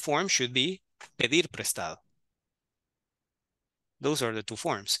the other form should be pedir prestado. Those are the two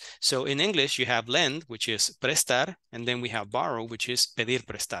forms. So in English, you have lend, which is prestar, and then we have borrow, which is pedir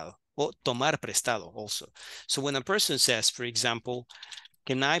prestado, or tomar prestado also. So when a person says, for example,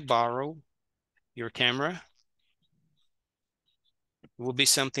 can I borrow your camera? It will be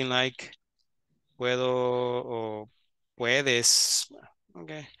something like, puedo o puedes,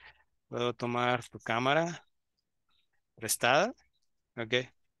 okay, puedo tomar tu cámara prestada, okay.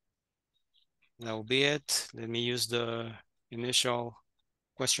 That will be it. Let me use the initial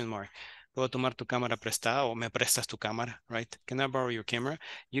question mark. Puedo tomar tu cámara prestada o me prestas tu cámara, right? Can I borrow your camera?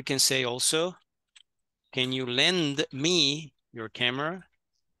 You can say also, can you lend me your camera?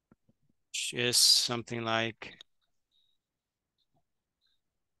 Which is something like,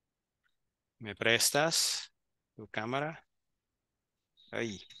 me prestas tu cámara?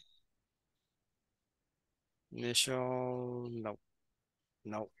 Ay. Initial,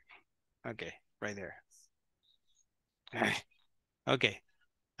 no. Okay, right there. Okay,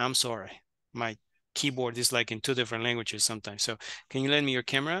 I'm sorry. My keyboard is like in two different languages sometimes. So can you lend me your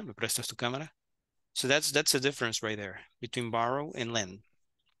camera? ¿Me prestas tu cámara? So that's the difference right there between borrow and lend.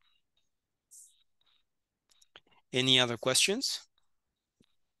 Any other questions?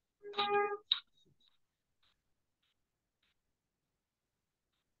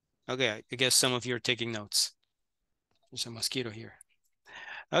 Okay, I guess some of you are taking notes. There's a mosquito here.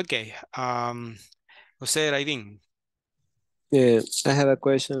 Okay, Jose Raivin. Yeah, I have a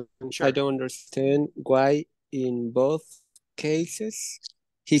question. Sure. I don't understand why in both cases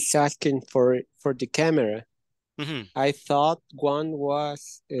he's asking for the camera. I thought one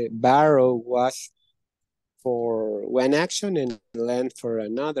was borrow was for one action and lend for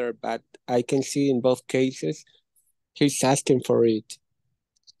another, but I can see in both cases he's asking for it.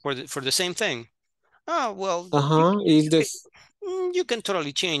 For the same thing. Oh, well, you can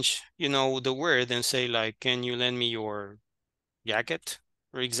totally change, the word and say like, can you lend me your jacket,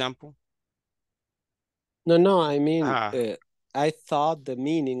 for example? No, I mean, I thought the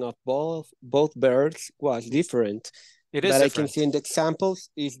meaning of both verbs was different. It is but different. I can see in the examples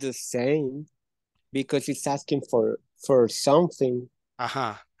is the same because it's asking for something.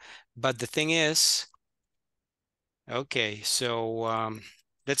 But the thing is, okay, so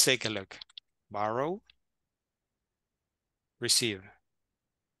let's take a look. Borrow, receive.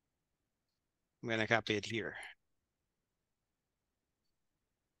 I'm gonna copy it here.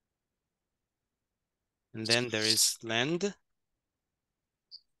 And then there is lend,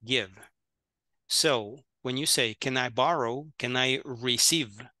 give. So when you say, can I borrow, can I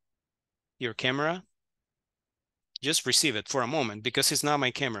receive your camera? Just receive it for a moment because it's not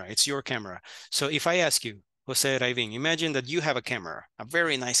my camera, it's your camera. So if I ask you, Jose Raivin, imagine that you have a camera, a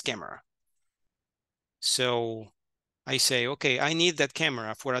very nice camera. So I say, okay, I need that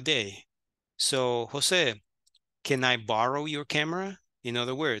camera for a day. So Jose, can I borrow your camera? In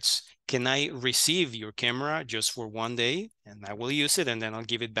other words, can I receive your camera just for one day and I will use it and then I'll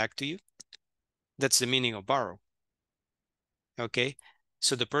give it back to you? That's the meaning of borrow. Okay,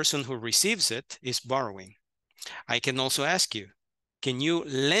 so the person who receives it is borrowing. I can also ask you, can you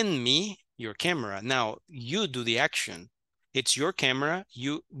lend me your camera? Now you do the action. It's your camera,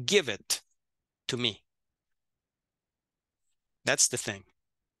 you give it to me. That's the thing.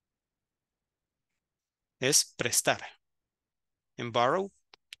 es prestar. And borrow,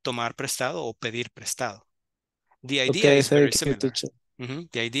 tomar prestado o pedir prestado. The idea is very similar.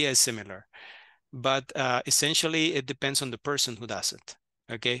 The idea is similar. But essentially, it depends on the person who does it,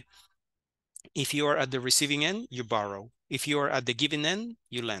 okay? If you are at the receiving end, you borrow. If you are at the giving end,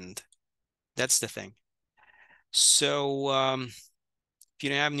 you lend. That's the thing. So if you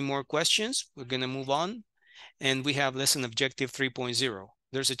don't have any more questions, we're going to move on. And we have lesson objective 3.0.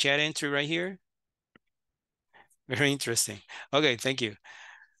 There's a chat entry right here. Very interesting. Okay, thank you.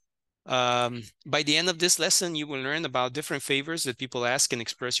 By the end of this lesson, you will learn about different favors that people ask and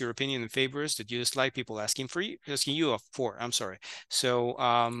express your opinion in favors that you dislike people asking you for. I'm sorry. So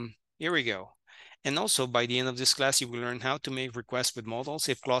here we go. And also by the end of this class, you will learn how to make requests with modals,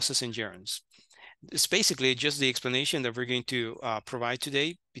 if clauses, and gerunds. It's basically just the explanation that we're going to provide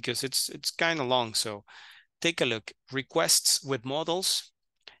today because it's kind of long. So take a look. Requests with modals,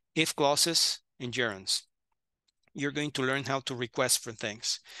 if clauses, and gerunds. You're going to learn how to request for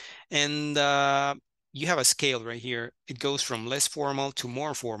things. And you have a scale right here. It goes from less formal to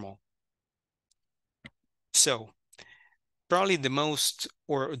more formal. So probably the most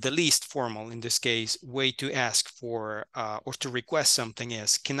or the least formal in this case way to ask for or to request something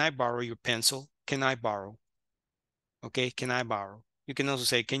is, can I borrow your pencil? Can I borrow? Okay, can I borrow? You can also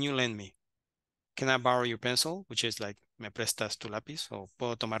say, can you lend me? Can I borrow your pencil? Which is like, ¿me prestas tu lápiz? O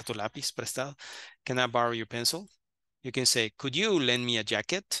 ¿puedo tomar tu lápiz prestado? Can I borrow your pencil? You can say, could you lend me a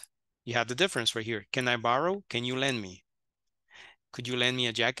jacket? You have the difference right here. Can I borrow? Can you lend me? Could you lend me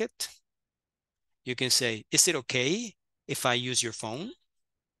a jacket? You can say, is it okay if I use your phone?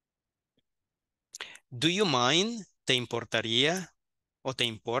 Do you mind? ¿Te importaría? O te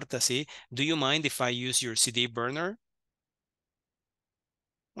importa, sí? Do you mind if I use your CD burner?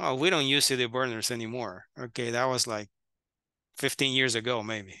 Oh, we don't use CD burners anymore. Okay, that was like 15 years ago,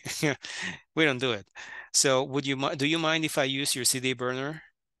 maybe. We don't do it. So do you mind if I use your CD burner?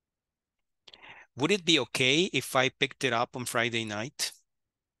 Would it be okay if I picked it up on Friday night?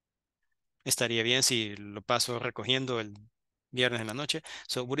 Estaría bien si lo paso recogiendo el viernes en la noche.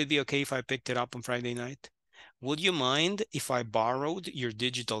 So would it be okay if I picked it up on Friday night? Would you mind if I borrowed your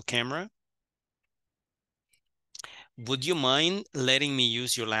digital camera? Would you mind letting me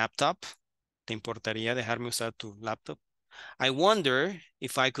use your laptop? ¿Te importaría dejarme usar tu laptop? I wonder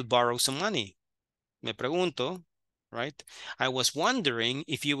if I could borrow some money. Me pregunto, right? I was wondering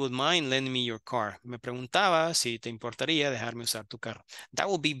if you would mind lending me your car. Me preguntaba si te importaría dejarme usar tu carro. That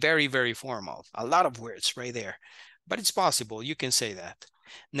will be very, very formal. A lot of words right there. But it's possible. You can say that.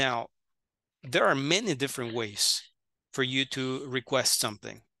 Now, there are many different ways for you to request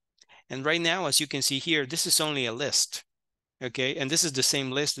something. And right now, as you can see here, this is only a list. Okay, and this is the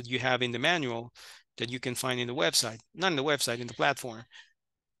same list that you have in the manual that you can find in the website. Not in the website, in the platform.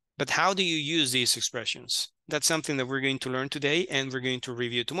 But how do you use these expressions? That's something that we're going to learn today and we're going to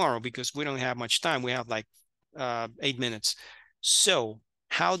review tomorrow because we don't have much time. We have like 8 minutes. So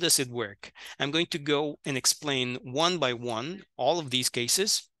how does it work? I'm going to go and explain one by one all of these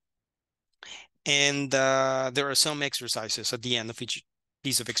cases. And there are some exercises at the end of each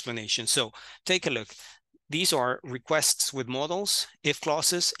piece of explanation. So take a look. These are requests with modals, if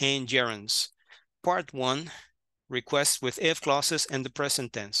clauses, and gerunds. Part 1, requests with if clauses and the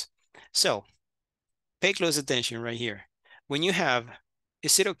present tense. So pay close attention right here. When you have,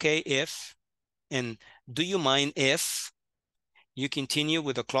 is it okay if, and do you mind if, you continue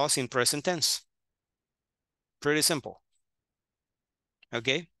with a clause in present tense. Pretty simple.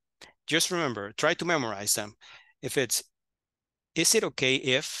 Okay? Just remember, try to memorize them. If it's, is it okay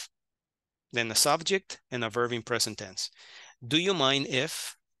if, then the subject and a verb in present tense. Do you mind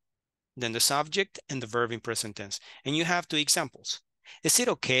if, then the subject and the verb in present tense. And you have 2 examples. Is it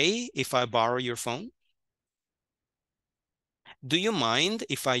okay if I borrow your phone? Do you mind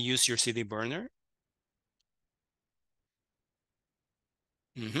if I use your CD burner?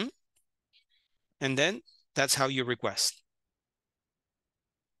 And then that's how you request.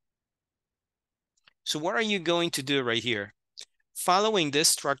 So what are you going to do right here? Following this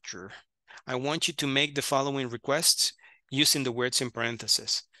structure, I want you to make the following requests using the words in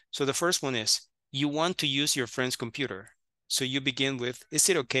parentheses. So the first one is, you want to use your friend's computer. So you begin with, is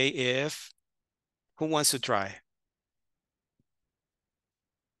it okay if, who wants to try?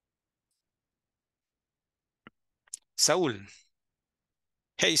 Saul.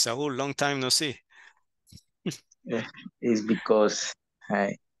 Hey, Saul, long time no see. It's because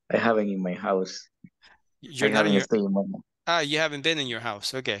I haven't in my house. You're I not in haven't your... stayed in my house. You haven't been in your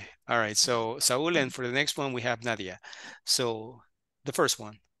house. Okay. All right. So Saul, and for the next one, we have Nadia. So the first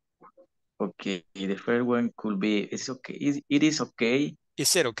one. Okay. The first one could be, it's okay. It is okay.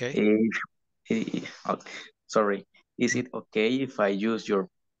 Is it okay? Okay, sorry. Is it okay if I use your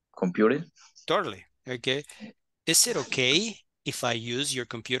computer? Totally. Okay. Is it okay if I use your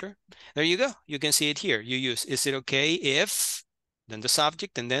computer? There you go. You can see it here. You use, is it okay if, then the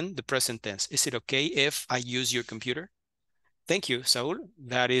subject, and then the present tense. Is it okay if I use your computer? Thank you, Saul.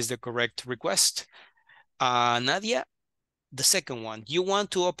 That is the correct request. Nadia, the second one. You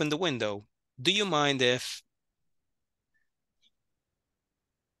want to open the window. Do you mind if?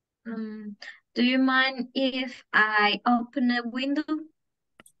 Do you mind if I open a window?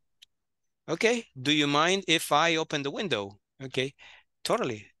 Okay. Do you mind if I open the window? Okay.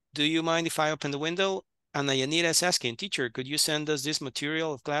 Totally. Do you mind if I open the window? Ana Yanira is asking, teacher, could you send us this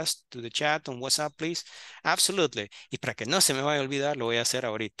material of class to the chat on WhatsApp, please? Absolutely. Y para que no se me vaya a olvidar, lo voy a hacer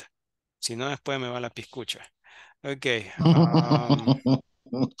ahorita. Si no, después me va la piscucha. Okay.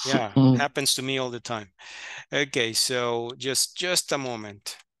 Yeah, happens to me all the time. Okay, so just a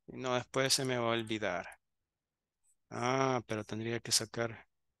moment. No, después se me va a olvidar. Pero tendría que sacar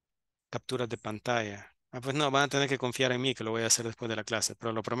capturas de pantalla. Pues no, van a tener que confiar en mí que lo voy a hacer después de la clase,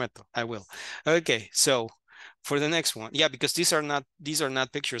 pero lo prometo, I will. Okay, so for the next one, yeah, because these are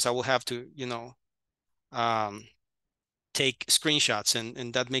not pictures. I will have to, take screenshots,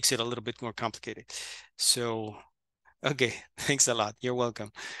 and that makes it a little bit more complicated. So, okay, thanks a lot. You're welcome.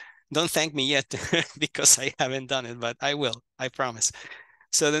 Don't thank me yet because I haven't done it, but I will, I promise.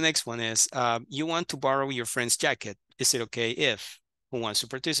 So the next one is, you want to borrow your friend's jacket. Is it okay if? Who wants to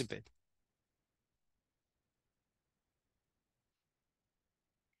participate?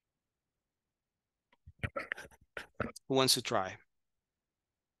 Who wants to try?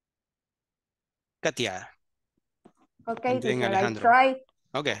 Katia. Okay, And then teacher, I Alejandro. try.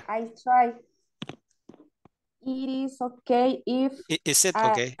 Okay. I try. It is okay if Is it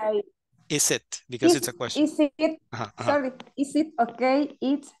okay? Is it? Because it's a question. Is it? Sorry. Is it okay?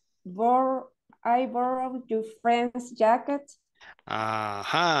 I borrow your friend's jacket.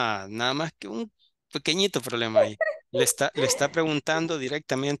 Ajá. Nada más que un pequeñito problema ahí. Le está preguntando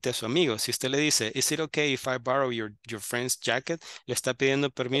directamente a su amigo. Si usted le dice, is it okay if I borrow your friend's jacket? Le está pidiendo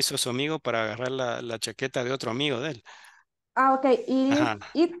permiso a su amigo para agarrar la chaqueta de otro amigo de él. Okay.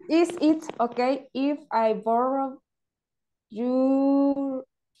 Is it okay if I borrow your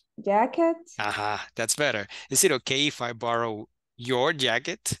jacket? That's better. Is it okay if I borrow your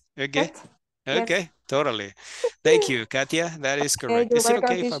jacket? Okay. Okay, yes. Totally. Thank you, Katia. That is correct. Is it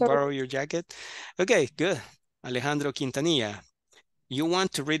okay if I borrow your jacket? Okay, good. Alejandro Quintanilla, you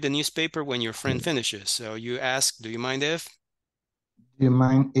want to read the newspaper when your friend finishes. So you ask, do you mind if? Do you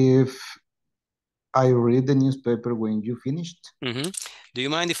mind if I read the newspaper when you finished? Do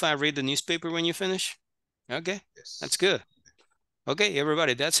you mind if I read the newspaper when you finish? Okay, yes. That's good. Okay,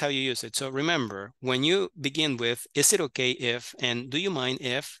 everybody, that's how you use it. So remember, when you begin with, is it okay if, and do you mind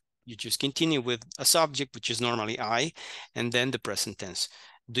if, you just continue with a subject, which is normally I, and then the present tense.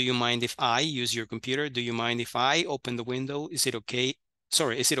 Do you mind if I use your computer? Do you mind if I open the window? Is it okay?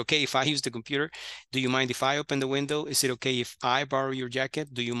 Sorry, is it okay if I use the computer? Do you mind if I open the window? Is it okay if I borrow your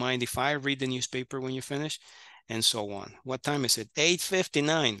jacket? Do you mind if I read the newspaper when you finish? And so on. What time is it?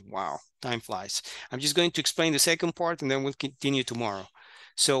 8:59. Wow, time flies. I'm just going to explain the second part and then we'll continue tomorrow.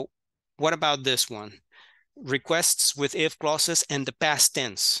 So what about this one? Requests with if clauses and the past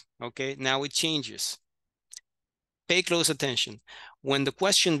tense. Okay, now it changes. Pay close attention. When the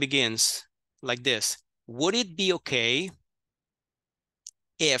question begins like this, would it be okay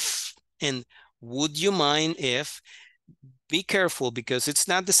if, and would you mind if, be careful because it's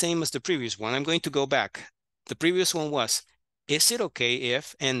not the same as the previous one. I'm going to go back. The previous one was, is it okay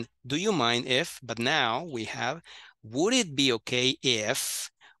if, and do you mind if, but now we have, would it be okay if,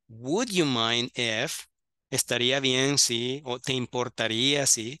 would you mind if, estaría bien si, o te importaría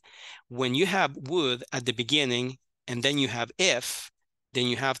si. When you have would at the beginning and then you have if, then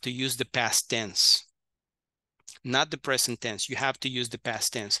you have to use the past tense, not the present tense. You have to use the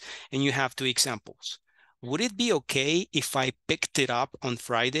past tense and you have two examples. Would it be okay if I picked it up on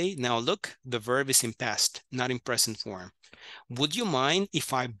Friday? Now look, the verb is in past, not in present form. Would you mind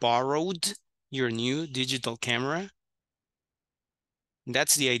if I borrowed your new digital camera?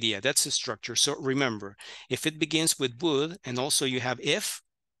 That's the idea. That's the structure. So remember, if it begins with would and also you have if,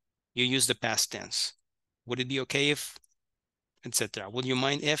 you use the past tense. Would it be okay if, etc. Would you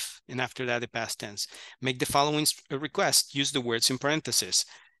mind if, and after that, the past tense. Make the following request. Use the words in parentheses.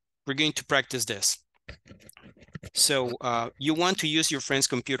 We're going to practice this. So you want to use your friend's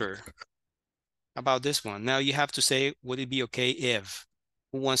computer. About this one. Now you have to say, would it be okay if?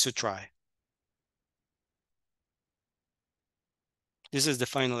 Who wants to try? This is the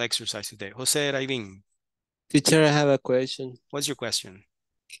final exercise today. Jose Raivin. Teacher, I have a question. What's your question?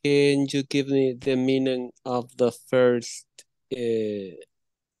 Can you give me the meaning of the first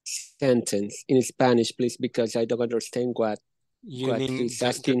sentence in Spanish, please? Because I don't understand what he's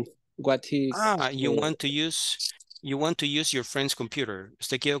asking. What he's you want to use your friend's computer.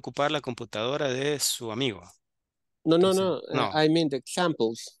 Usted quiere ocupar la computadora de su amigo. No. I mean the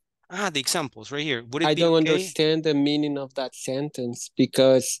examples. The examples right here. Would it I be don't okay? understand the meaning of that sentence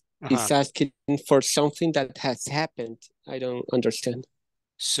because it's asking for something that has happened. I don't understand.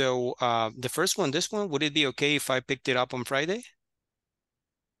 So the first one, this one, would it be okay if I picked it up on Friday?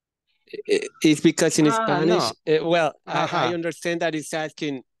 It's because in Spanish, no. well, I understand that it's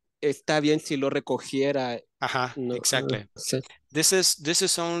asking, está bien si lo recogiera. No, exactly. This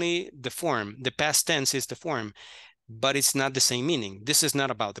is only the form. The past tense is the form, but it's not the same meaning. This is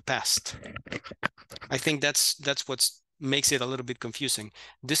not about the past. I think that's what makes it a little bit confusing.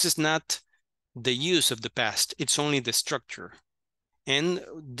 This is not the use of the past. It's only the structure. And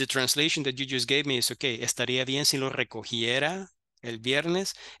the translation that you just gave me is okay. Estaría bien si lo recogiera el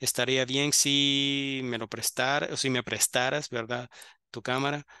viernes. Estaría bien si me lo prestara o si me prestaras, ¿verdad? Tu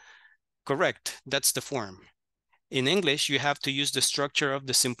cámara. Correct. That's the form. In English, you have to use the structure of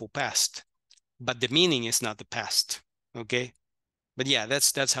the simple past, but the meaning is not the past. Okay. But yeah,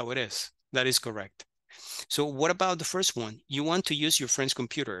 that's how it is. That is correct. So what about the first one? You want to use your friend's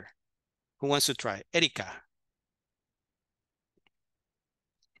computer. Who wants to try? Erika.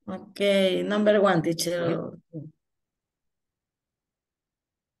 Okay, number one, teacher.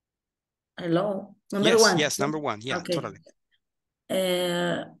 Hello, number one. Yes, number one. Yeah, okay. Totally.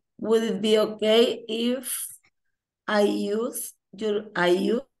 Would it be okay if I use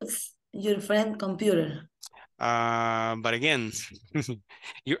your friend's computer? But again,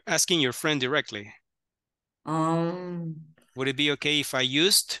 you're asking your friend directly. Would it be okay if I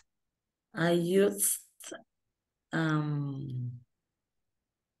used?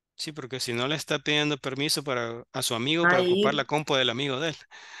 Sí, porque si no le está pidiendo permiso a su amigo para ocupar la compu del amigo de él.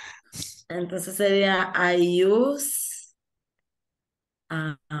 Entonces sería I use.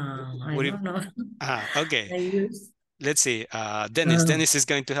 I don't know. Okay. I use. Let's see. Dennis is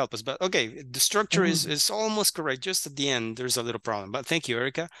going to help us. But okay, the structure is almost correct. Just at the end, there's a little problem. But thank you,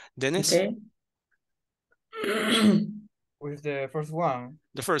 Erica. Dennis? Okay. With the first one?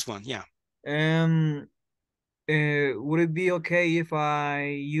 The first one, yeah. Would it be okay if I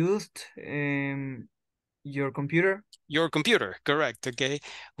used your computer? Your computer, correct. Okay.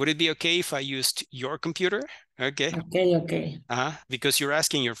 Would it be okay if I used your computer? Okay. Okay. Because you're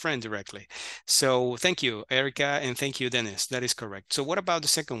asking your friend directly. So thank you, Erica, and thank you, Dennis. That is correct. So what about the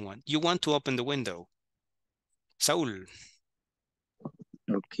second one? You want to open the window. Saul.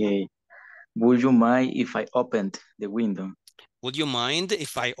 Okay. Would you mind if I opened the window? Would you mind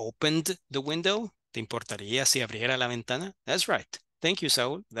if I opened the window? ¿Te importaría si abriera la ventana? That's right. Thank you,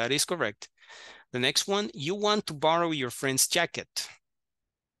 Saul. That is correct. The next one, you want to borrow your friend's jacket.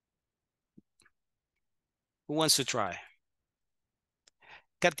 Who wants to try?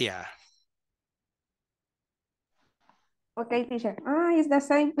 Katia. Okay, teacher. It's the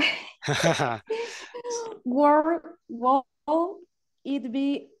same. Will it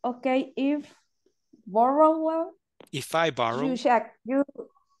be okay if borrow? If I borrow? If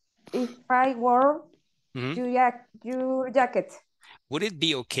I borrow your jacket. Would it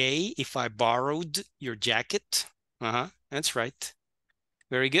be okay if I borrowed your jacket? That's right.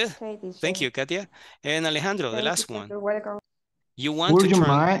 Very good. Okay, thank you, Katia. And Alejandro, the last one. You're welcome. You want to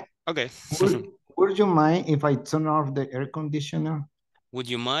turn... Okay. Would you mind if I turn off the air conditioner? Would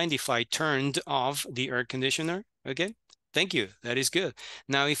you mind if I turned off the air conditioner? Okay. Thank you. That is good.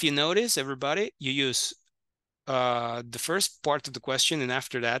 Now, if you notice, everybody, you use the first part of the question, and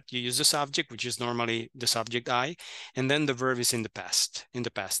after that, you use the subject, which is normally the subject I, and then the verb is in the past, in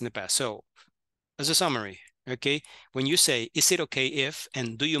the past. So, as a summary, okay, when you say, is it okay if,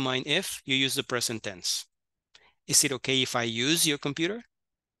 and do you mind if, you use the present tense. Is it okay if I use your computer?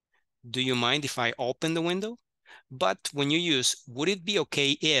 Do you mind if I open the window? But when you use, would it be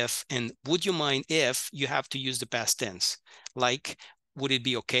okay if, and would you mind if, you have to use the past tense. Like, would it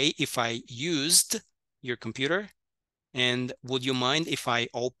be okay if I used your computer? And would you mind if I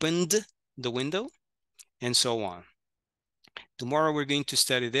opened the window? And so on. Tomorrow we're going to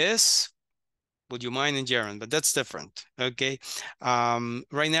study this. Would you mind, and Jaron? But that's different, okay?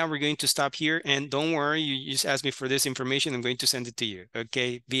 Right now we're going to stop here, and don't worry, you just asked me for this information. I'm going to send it to you,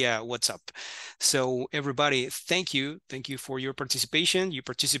 okay, via WhatsApp. So everybody, thank you. Thank you for your participation. You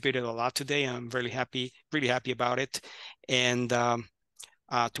participated a lot today. I'm really happy about it. And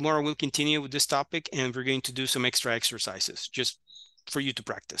tomorrow we'll continue with this topic, and we're going to do some extra exercises just for you to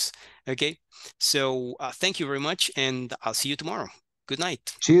practice, okay? So thank you very much, and I'll see you tomorrow. Good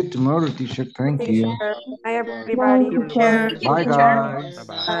night. See you tomorrow, teacher. Thank you. Bye, everybody. Bye, guys.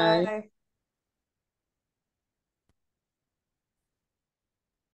 Bye-bye. Bye.